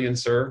 50 billion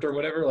served or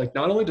whatever, like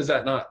not only does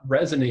that not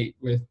resonate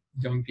with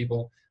young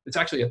people, it's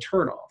actually a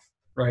turnoff,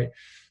 right?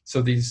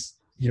 So these,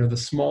 the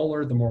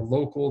smaller, the more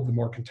local, the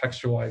more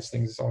contextualized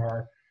things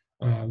are,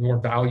 the more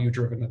value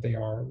driven that they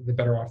are, the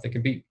better off they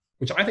can be,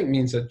 which I think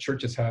means that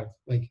churches have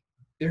like,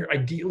 they're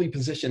ideally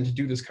positioned to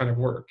do this kind of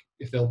work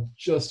if they'll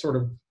just sort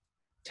of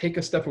take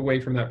a step away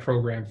from that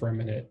program for a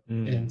minute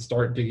and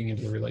start digging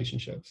into the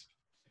relationships.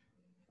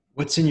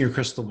 What's in your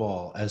crystal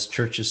ball as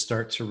churches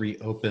start to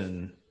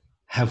reopen?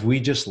 Have we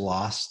just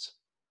lost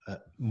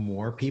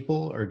more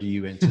people, or do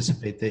you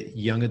anticipate that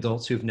young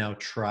adults who've now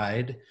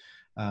tried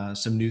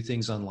some new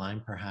things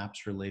online,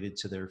 perhaps related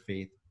to their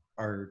faith,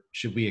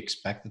 should we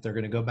expect that they're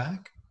going to go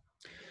back?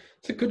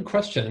 It's a good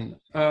question.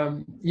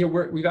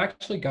 We've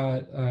actually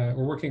got,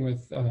 we're working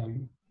with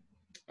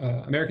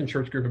American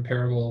Church Group and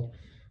Parable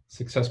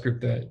Success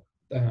Group that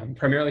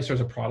primarily serves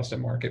a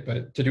Protestant market,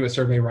 but to do a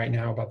survey right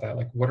now about that,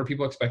 like what are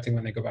people expecting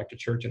when they go back to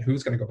church and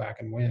who's going to go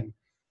back and when?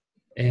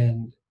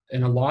 And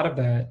a lot of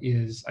that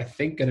is, I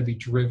think, going to be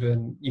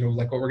driven,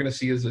 like what we're going to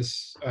see is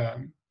this,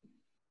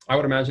 I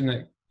would imagine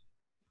that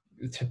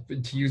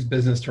to use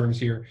business terms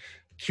here,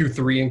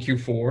 Q3 and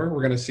Q4,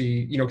 we're going to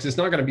see, because it's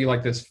not going to be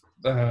like this,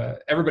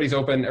 everybody's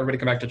open, everybody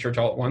come back to church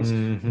all at once,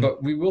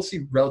 but we will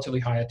see relatively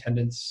high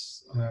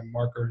attendance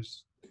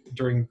markers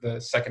during the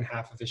second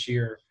half of this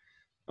year.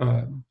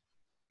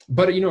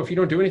 But if you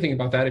don't do anything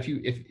about that,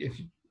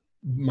 if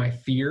my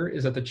fear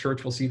is that the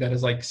church will see that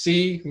as like,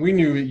 see, we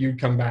knew that you'd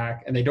come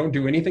back, and they don't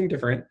do anything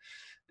different.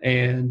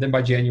 And then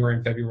by January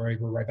and February,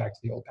 we're right back to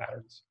the old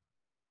patterns.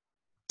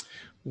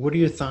 What are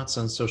your thoughts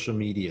on social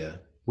media?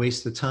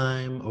 Waste of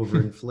time,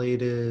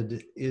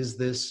 overinflated? Is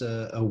this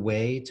a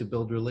way to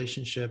build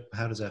relationship?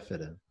 How does that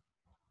fit in?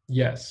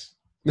 Yes.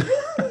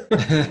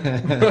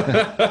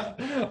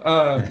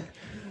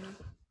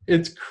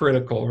 It's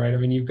critical, right? I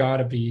mean, you've got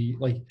to be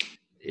like,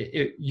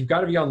 you've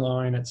got to be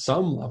online at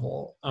some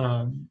level.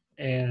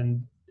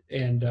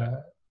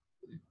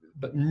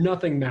 But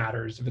nothing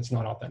matters if it's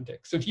not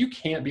authentic. So if you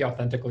can't be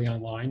authentically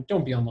online,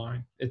 don't be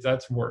online.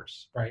 That's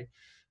worse, right?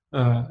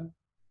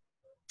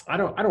 I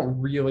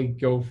don't really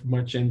go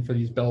much in for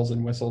these bells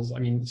and whistles. I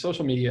mean,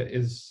 social media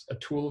is a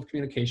tool of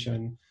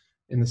communication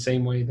in the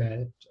same way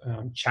that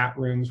chat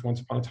rooms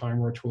once upon a time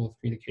were a tool of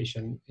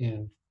communication,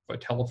 and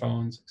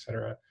telephones, et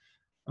cetera.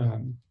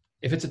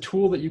 If it's a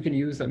tool that you can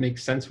use that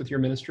makes sense with your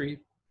ministry,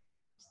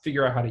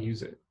 figure out how to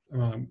use it.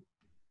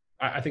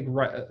 I think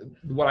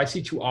what I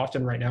see too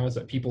often right now is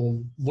that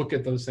people look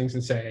at those things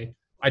and say,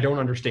 I don't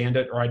understand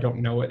it, or I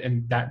don't know it.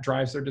 And that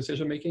drives their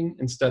decision-making,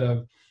 instead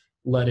of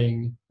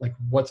letting like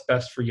what's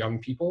best for young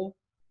people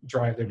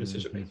drive their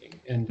decision-making.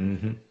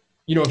 And,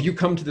 if you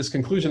come to this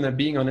conclusion that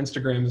being on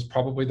Instagram is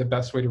probably the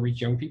best way to reach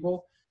young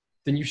people,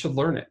 then you should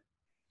learn it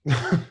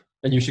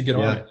and you should get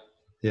on it.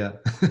 Yeah.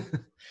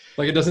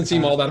 Like, it doesn't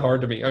seem all that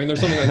hard to me. I mean,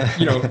 there's something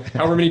like,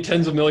 however many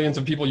tens of millions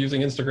of people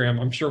using Instagram,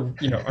 I'm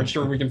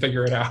sure we can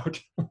figure it out.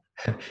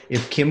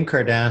 If Kim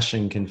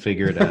Kardashian can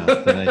figure it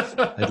out, then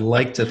I'd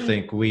like to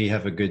think we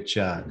have a good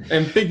shot.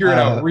 And figure it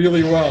out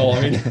really well.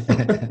 I mean,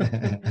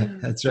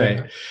 that's right.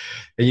 Yeah.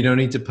 And you don't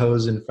need to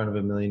pose in front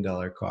of $1 million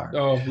car.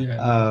 Oh,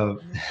 yeah.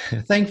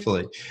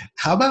 Thankfully.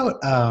 How about,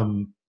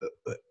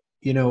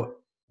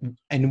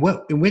 in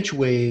which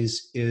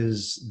ways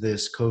is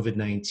this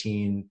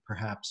COVID-19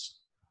 perhaps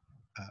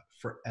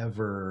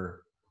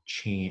forever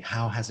change?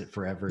 How has it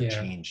forever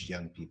changed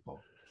young people?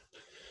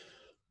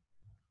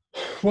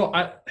 Well,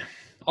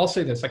 I'll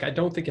say this, like, I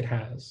don't think it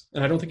has,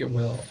 and I don't think it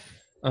will.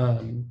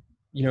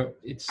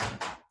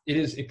 It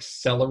is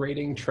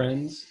accelerating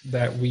trends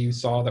that we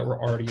saw that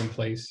were already in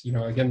place.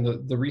 Again,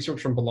 the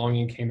research from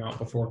Belonging came out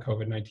before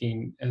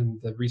COVID-19,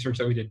 and the research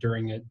that we did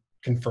during it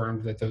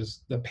confirmed that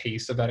the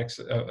pace of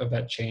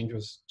that change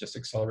was just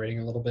accelerating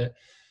a little bit.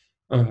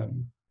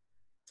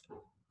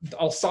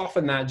 I'll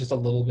soften that just a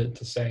little bit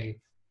to say,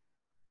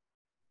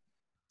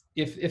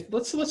 if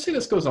let's say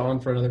this goes on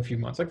for another few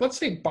months, like let's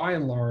say by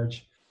and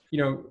large,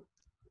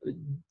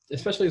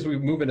 especially as we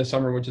move into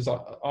summer, which is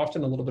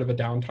often a little bit of a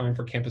downtime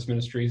for campus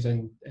ministries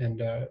and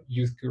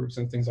youth groups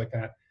and things like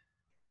that.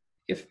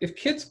 If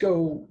kids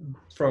go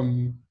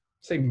from,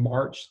 say,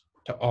 March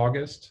to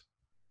August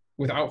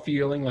without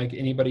feeling like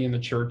anybody in the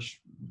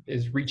church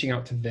is reaching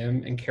out to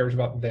them and cares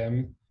about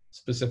them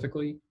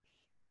specifically,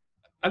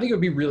 I think it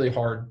would be really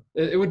hard.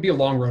 It would be a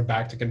long road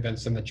back to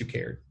convince them that you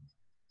cared.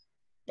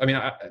 I mean,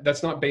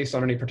 that's not based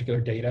on any particular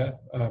data.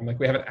 Like,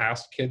 we haven't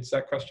asked kids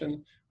that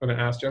question. We haven't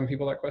asked young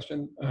people that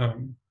question.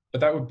 But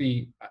that would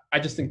be, I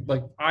just think,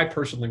 like, I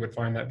personally would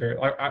find that very,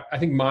 I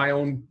think my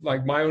own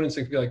instinct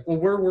would be like, well,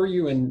 where were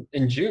you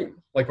in June?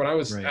 Like, when I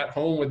was at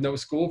home with no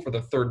school for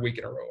the third week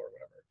in a row or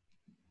whatever.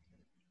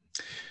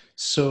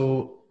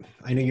 So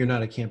I know you're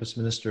not a campus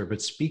minister,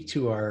 but speak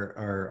to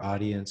our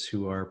audience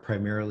who are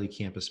primarily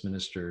campus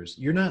ministers.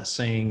 You're not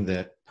saying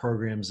that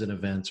programs and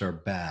events are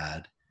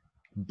bad,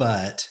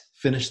 but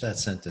finish that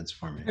sentence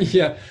for me.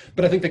 Yeah,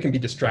 but I think they can be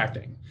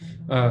distracting.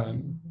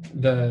 And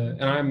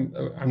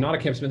I'm not a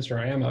campus minister.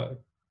 I am a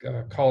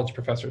college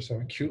professor, so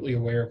I'm acutely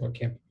aware of what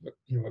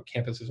what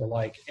campuses are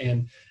like.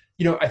 And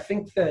I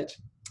think that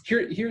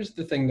here's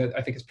the thing that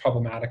I think is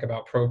problematic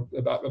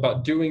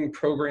about doing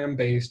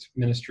program-based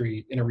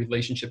ministry in a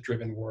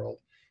relationship-driven world,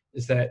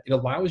 is that it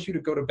allows you to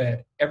go to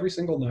bed every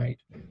single night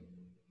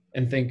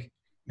and think,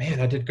 man,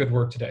 I did good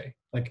work today.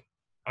 Like,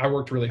 I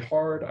worked really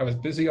hard. I was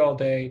busy all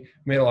day,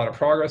 made a lot of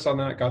progress on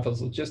that, got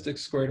those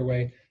logistics squared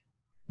away.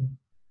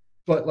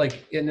 But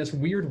like, in this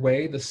weird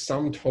way, the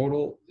sum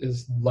total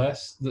is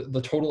less,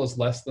 the total is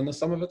less than the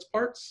sum of its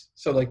parts.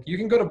 So like, you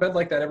can go to bed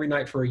like that every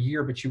night for a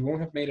year, but you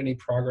won't have made any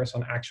progress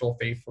on actual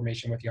faith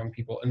formation with young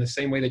people in the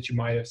same way that you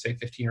might have, say,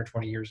 15 or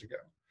 20 years ago.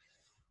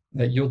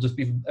 That you'll just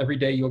be, every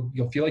day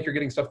you'll feel like you're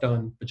getting stuff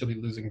done, but you'll be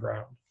losing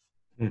ground.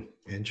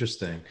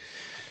 Interesting.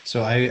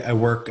 So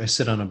I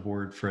sit on a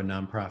board for a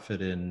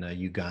nonprofit in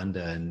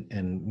Uganda,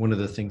 and one of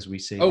the things we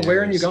say. Oh,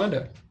 where in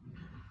Uganda?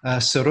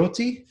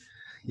 Soroti,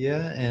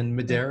 yeah, and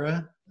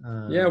Madeira.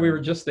 Yeah, we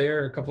were just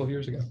there a couple of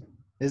years ago.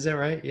 Is that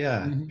right?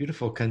 Yeah,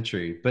 beautiful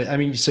country. But I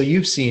mean, so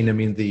you've seen, I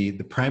mean, the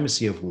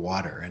primacy of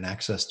water and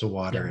access to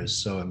water is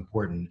so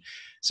important.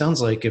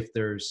 Sounds like, if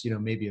there's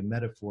maybe a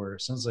metaphor,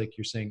 sounds like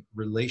you're saying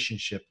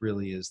relationship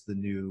really is the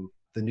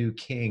new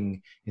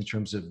king in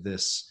terms of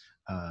this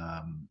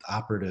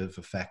operative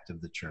effect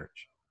of the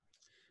church.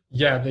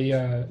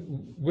 Yeah,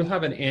 we'll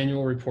have an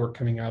annual report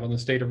coming out on the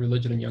state of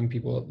religion and young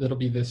people. It'll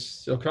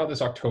come out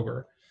this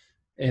October.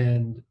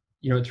 And,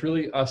 it's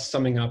really us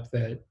summing up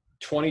that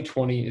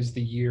 2020 is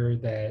the year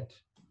that,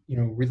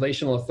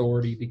 relational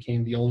authority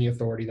became the only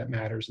authority that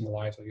matters in the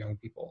lives of young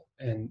people.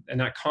 And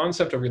that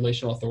concept of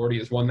relational authority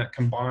is one that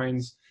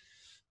combines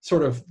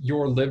sort of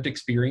your lived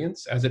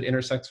experience as it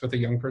intersects with a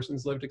young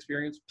person's lived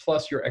experience,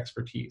 plus your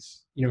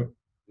expertise.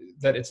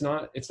 That it's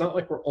not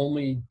like we're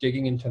only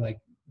digging into like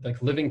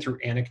living through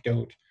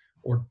anecdote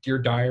or Dear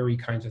Diary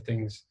kinds of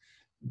things.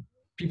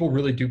 People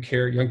really do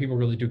care. Young people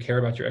really do care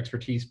about your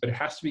expertise, but it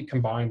has to be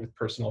combined with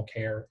personal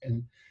care.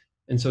 And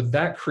so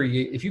that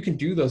if you can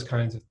do those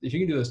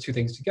two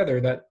things together,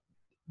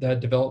 that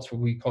develops what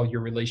we call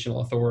your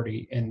relational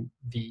authority. And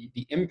the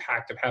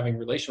impact of having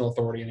relational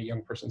authority in a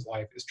young person's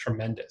life is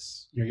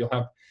tremendous. You'll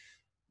have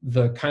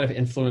the kind of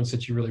influence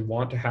that you really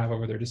want to have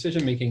over their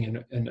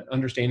decision-making and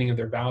understanding of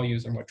their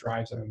values and what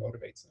drives them and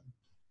motivates them.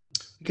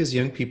 Because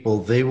young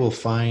people, they will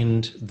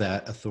find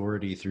that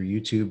authority through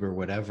YouTube or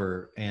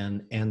whatever,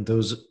 and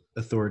those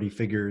authority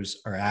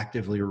figures are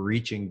actively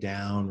reaching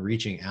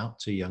out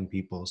to young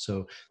people.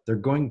 So they're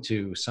going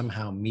to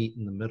somehow meet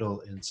in the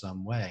middle in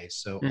some way.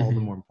 So all the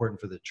more important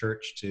for the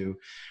church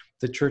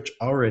the church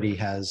already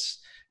has,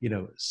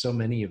 so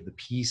many of the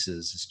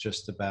pieces. It's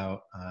just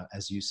about,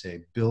 as you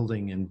say,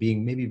 building and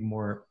being maybe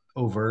more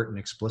overt and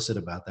explicit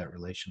about that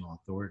relational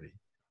authority.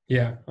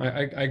 Yeah,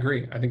 I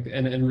agree. I think,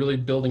 and really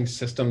building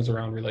systems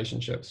around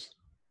relationships.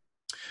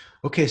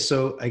 Okay,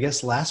 so I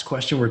guess last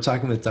question. We're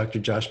talking with Dr.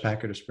 Josh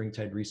Packard of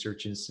Springtide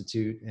Research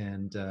Institute.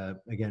 And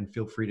again,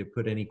 feel free to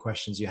put any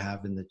questions you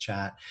have in the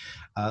chat.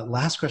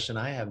 Last question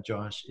I have,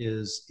 Josh,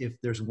 is if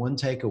there's one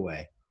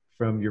takeaway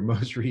from your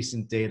most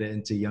recent data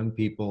into young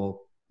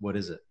people, what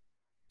is it?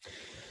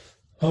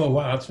 Oh,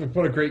 wow.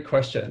 What a great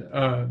question.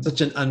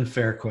 Such an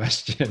unfair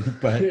question,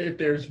 but if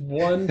there's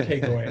one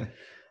takeaway,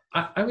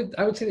 I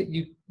would say that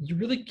you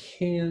really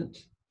can't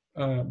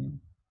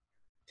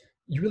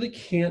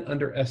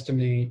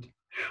underestimate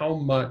how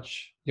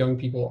much young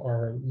people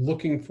are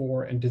looking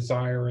for and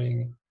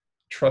desiring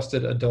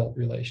trusted adult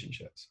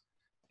relationships.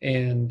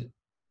 And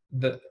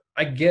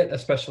I get,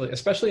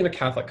 especially in a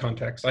Catholic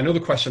context, I know the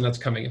question that's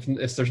coming.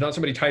 If there's not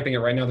somebody typing it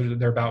right now,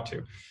 they're about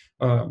to,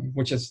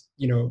 which is,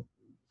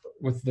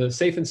 with the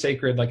safe and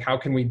sacred, like, how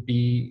can we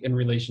be in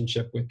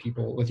relationship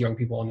with young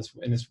people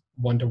in this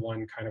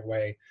one-to-one kind of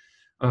way?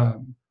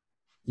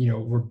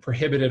 We're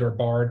prohibited or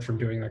barred from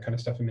doing that kind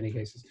of stuff in many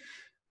cases.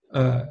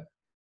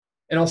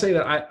 And I'll say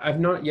that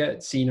I've not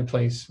yet seen a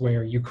place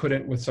where you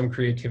couldn't, with some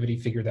creativity,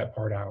 figure that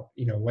part out.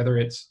 Whether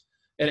it's,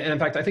 and in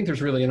fact, I think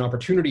there's really an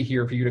opportunity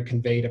here for you to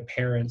convey to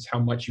parents how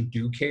much you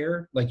do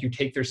care. Like, you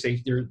take their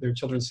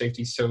children's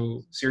safety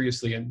so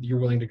seriously, and you're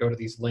willing to go to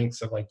these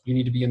lengths of, like, you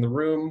need to be in the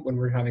room when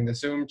we're having the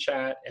Zoom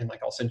chat, and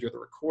like, I'll send you the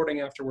recording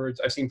afterwards.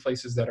 I've seen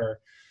places that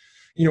are,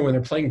 when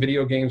they're playing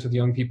video games with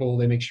young people,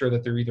 they make sure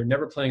that they're either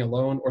never playing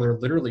alone, or they're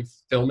literally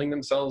filming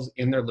themselves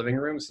in their living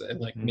rooms and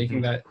like making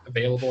that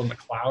available in the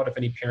cloud if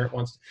any parent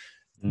wants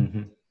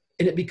to.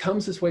 And it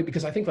becomes this way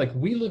because I think, like,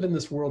 we live in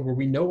this world where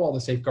we know all the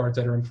safeguards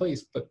that are in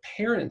place, but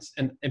parents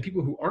and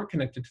people who aren't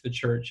connected to the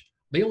church,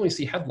 they only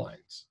see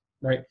headlines,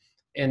 right?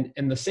 And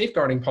the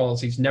safeguarding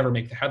policies never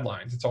make the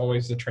headlines. It's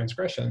always the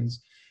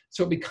transgressions.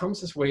 So it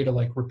becomes this way to,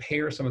 like,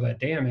 repair some of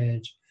that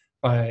damage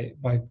by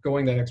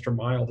going that extra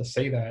mile to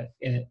say that.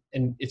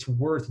 And it's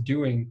worth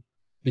doing,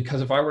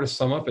 because if I were to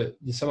sum up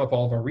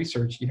all of our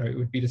research, it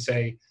would be to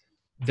say,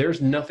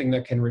 there's nothing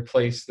that can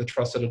replace the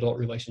trusted adult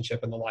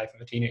relationship in the life of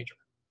a teenager.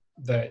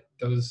 That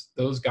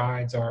those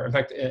guides are, in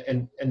fact,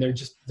 and they're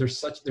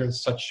in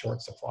such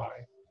short supply.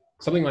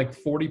 Something like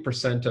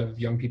 40% of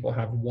young people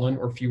have one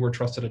or fewer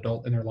trusted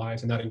adult in their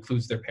lives, and that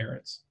includes their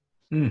parents.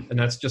 Mm. And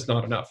that's just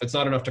not enough. It's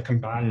not enough to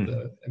combat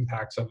the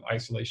impacts of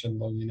isolation,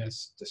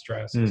 loneliness,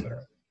 distress,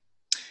 etc.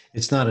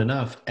 It's not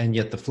enough. And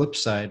yet the flip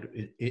side,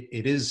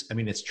 it is, I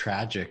mean, it's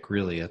tragic,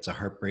 really. It's a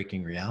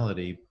heartbreaking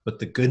reality. But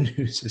the good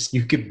news is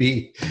you could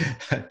be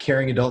a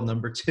caring adult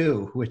number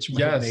 2, which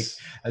might make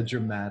a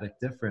dramatic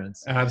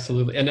difference.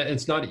 Absolutely. And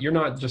it's not, you're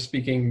not just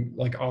speaking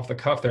like off the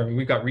cuff there. I mean,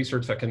 we've got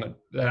research that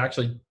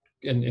actually,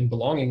 in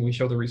belonging, we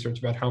show the research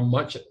about how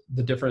much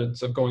the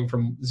difference of going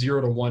from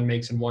 0 to 1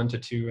 makes in 1 to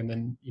 2. And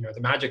then,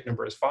 the magic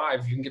number is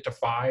 5. You can get to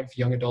 5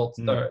 young adults,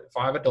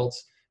 5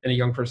 adults in a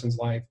young person's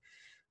life.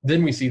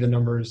 Then we see the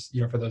numbers,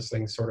 for those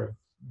things sort of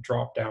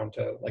drop down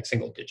to like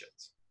single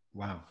digits.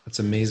 Wow, that's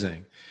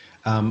amazing.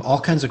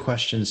 All kinds of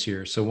questions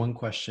here. So one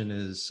question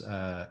is,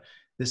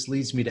 this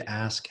leads me to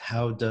ask,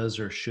 how does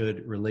or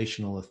should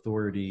relational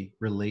authority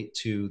relate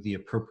to the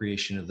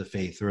appropriation of the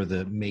faith or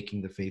the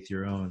making the faith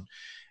your own?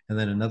 And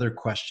then another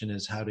question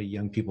is, how do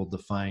young people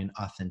define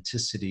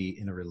authenticity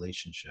in a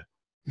relationship?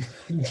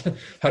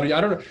 I don't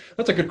know.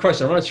 That's a good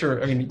question. I'm not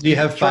sure. I mean, do you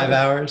have 5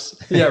 hours?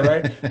 Yeah,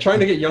 right. Trying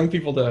to get young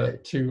people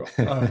to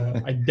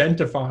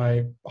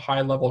identify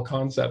high level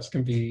concepts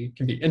can be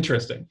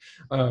interesting.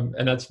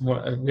 And that's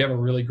what we have a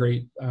really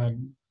great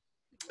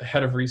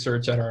head of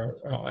research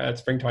at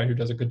Springtide who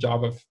does a good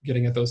job of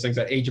getting at those things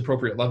at age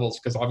appropriate levels,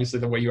 because obviously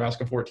the way you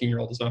ask a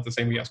 14-year-old is not the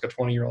same way you ask a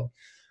 20-year-old.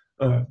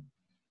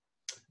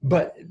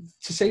 But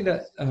to say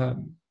that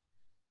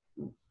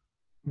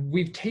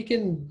we've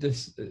taken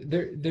this,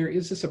 there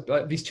is this,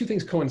 these two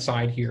things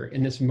coincide here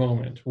in this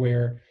moment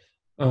where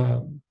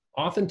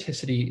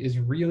authenticity is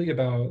really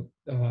about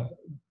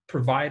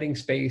providing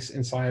space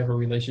inside of a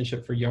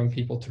relationship for young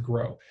people to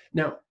grow.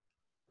 Now,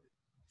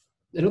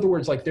 in other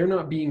words, like they're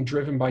not being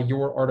driven by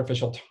your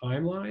artificial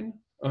timeline,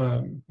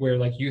 where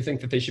like you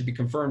think that they should be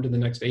confirmed in the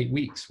next 8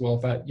 weeks. Well,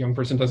 if that young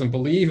person doesn't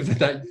believe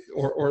that,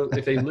 or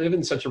if they live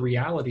in such a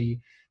reality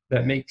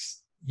that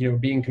makes,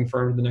 being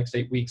confirmed in the next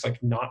 8 weeks, like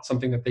not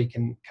something that they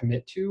can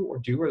commit to or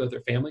do, or that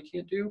their family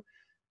can't do,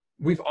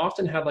 we've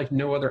often had like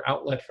no other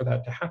outlet for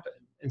that to happen.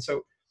 And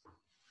so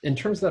in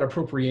terms of that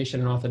appropriation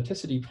and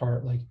authenticity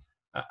part, like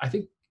I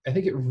think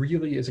it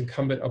really is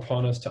incumbent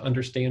upon us to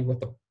understand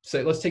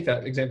let's take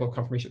that example of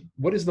confirmation.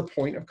 What is the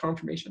point of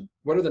confirmation?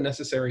 What are the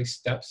necessary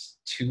steps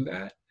to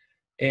that?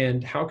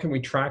 And how can we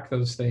track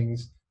those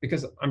things?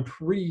 Because I'm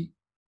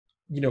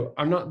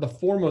not the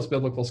foremost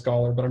biblical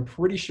scholar, but I'm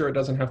pretty sure it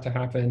doesn't have to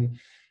happen,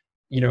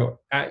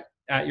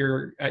 at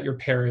your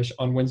parish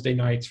on Wednesday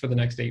nights for the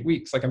next 8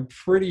 weeks. Like I'm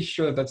pretty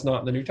sure that's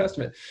not in the New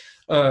Testament.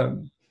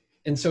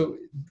 And so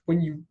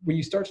when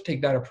you start to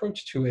take that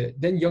approach to it,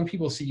 then young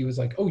people see you as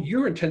like, oh,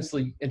 you're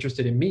intensely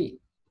interested in me,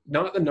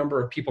 not the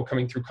number of people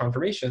coming through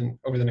confirmation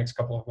over the next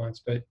couple of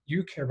months, but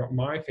you care about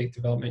my faith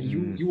development.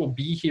 You will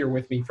be here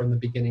with me from the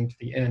beginning to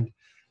the end.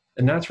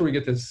 And that's where we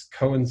get this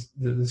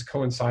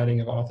coinciding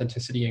of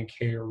authenticity and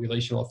care,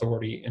 relational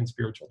authority, and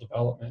spiritual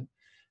development.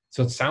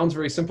 So it sounds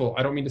very simple.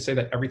 I don't mean to say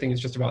that everything is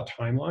just about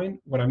timeline.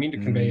 What I mean to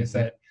convey is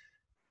that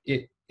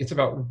it's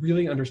about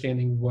really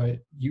understanding what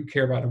you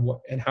care about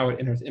and how it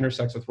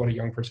intersects with what a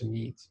young person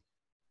needs.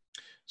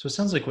 So it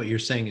sounds like what you're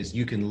saying is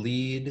you can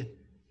lead,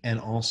 and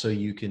also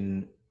you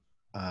can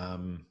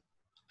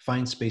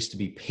find space to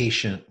be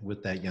patient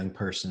with that young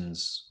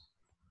person's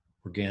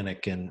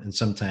organic and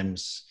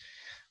sometimes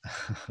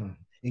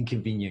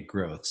inconvenient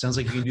growth. Sounds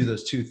like you can do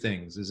those two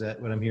things. Is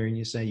that what I'm hearing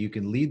you say? You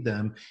can lead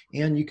them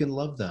and you can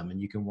love them and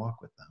you can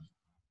walk with them.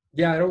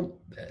 Yeah,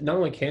 not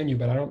only can you,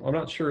 but I'm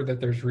not sure that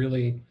there's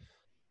really,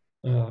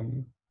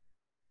 I'm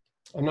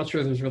not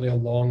sure there's really a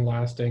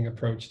long-lasting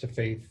approach to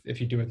faith if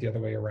you do it the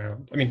other way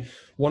around. I mean,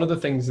 one of the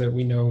things that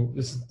we know,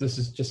 this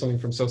is just something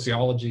from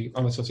sociology.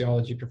 I'm a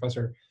sociology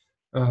professor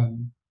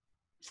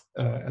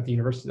at the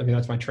university. I mean,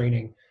 that's my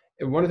training.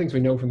 And one of the things we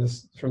know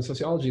from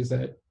sociology is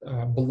that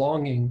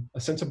belonging,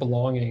 a sense of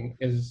belonging,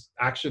 is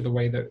actually the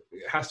way that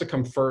it has to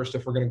come first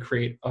if we're going to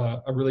create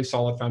a really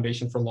solid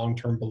foundation for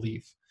long-term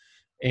belief.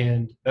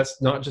 And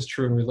that's not just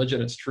true in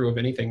religion, it's true of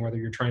anything, whether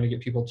you're trying to get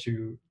people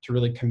to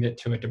really commit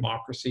to a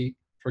democracy,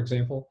 for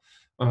example,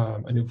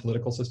 a new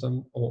political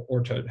system,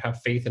 or to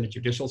have faith in a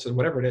judicial system,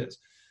 whatever it is.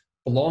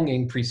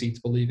 Belonging precedes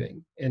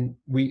believing. And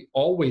we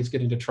always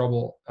get into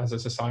trouble as a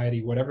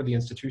society, whatever the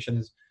institution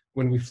is,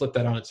 when we flip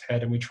that on its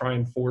head and we try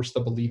and force the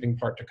believing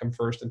part to come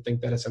first and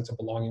think that a sense of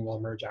belonging will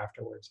emerge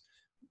afterwards.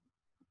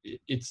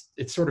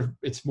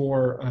 It's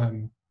more,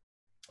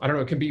 I don't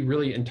know, it can be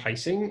really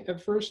enticing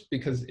at first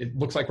because it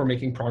looks like we're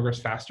making progress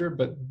faster,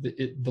 but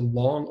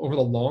over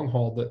the long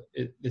haul,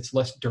 it's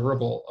less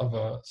durable of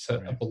a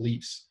set of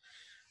beliefs.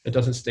 It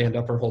doesn't stand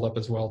up or hold up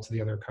as well to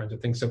the other kinds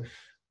of things. So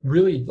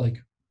really, like,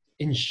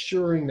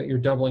 ensuring that you're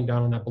doubling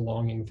down on that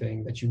belonging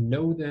thing, that you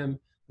know them,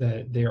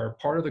 that they are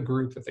part of the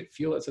group, that they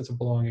feel that sense of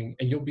belonging,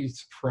 and you'll be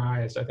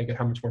surprised, I think, at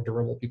how much more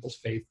durable people's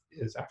faith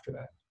is after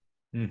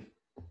that.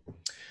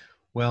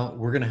 Well,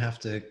 we're going to have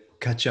to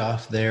cut you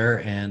off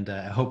there, and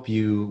I hope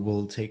you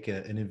will take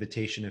an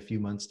invitation a few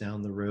months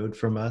down the road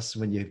from us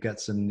when you've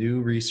got some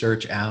new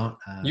research out.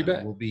 You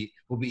bet. We'll be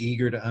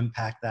eager to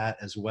unpack that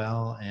as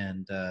well.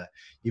 And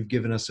you've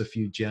given us a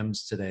few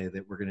gems today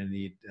that we're going to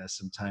need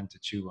some time to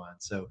chew on.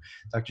 So,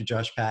 Dr.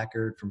 Josh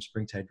Packard from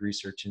Springtide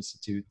Research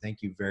Institute,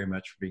 thank you very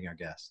much for being our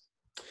guest.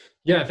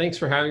 Yeah, thanks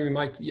for having me,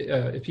 Mike.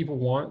 If people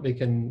want, they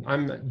can,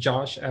 I'm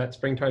Josh at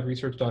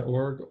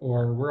springtideresearch.org,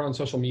 or we're on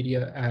social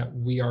media at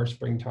We Are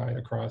Springtide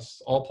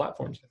across all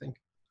platforms, I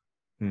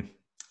think.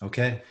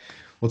 Okay.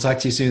 We'll talk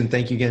to you soon.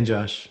 Thank you again,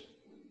 Josh.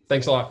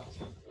 Thanks a lot.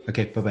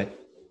 Okay. Bye-bye.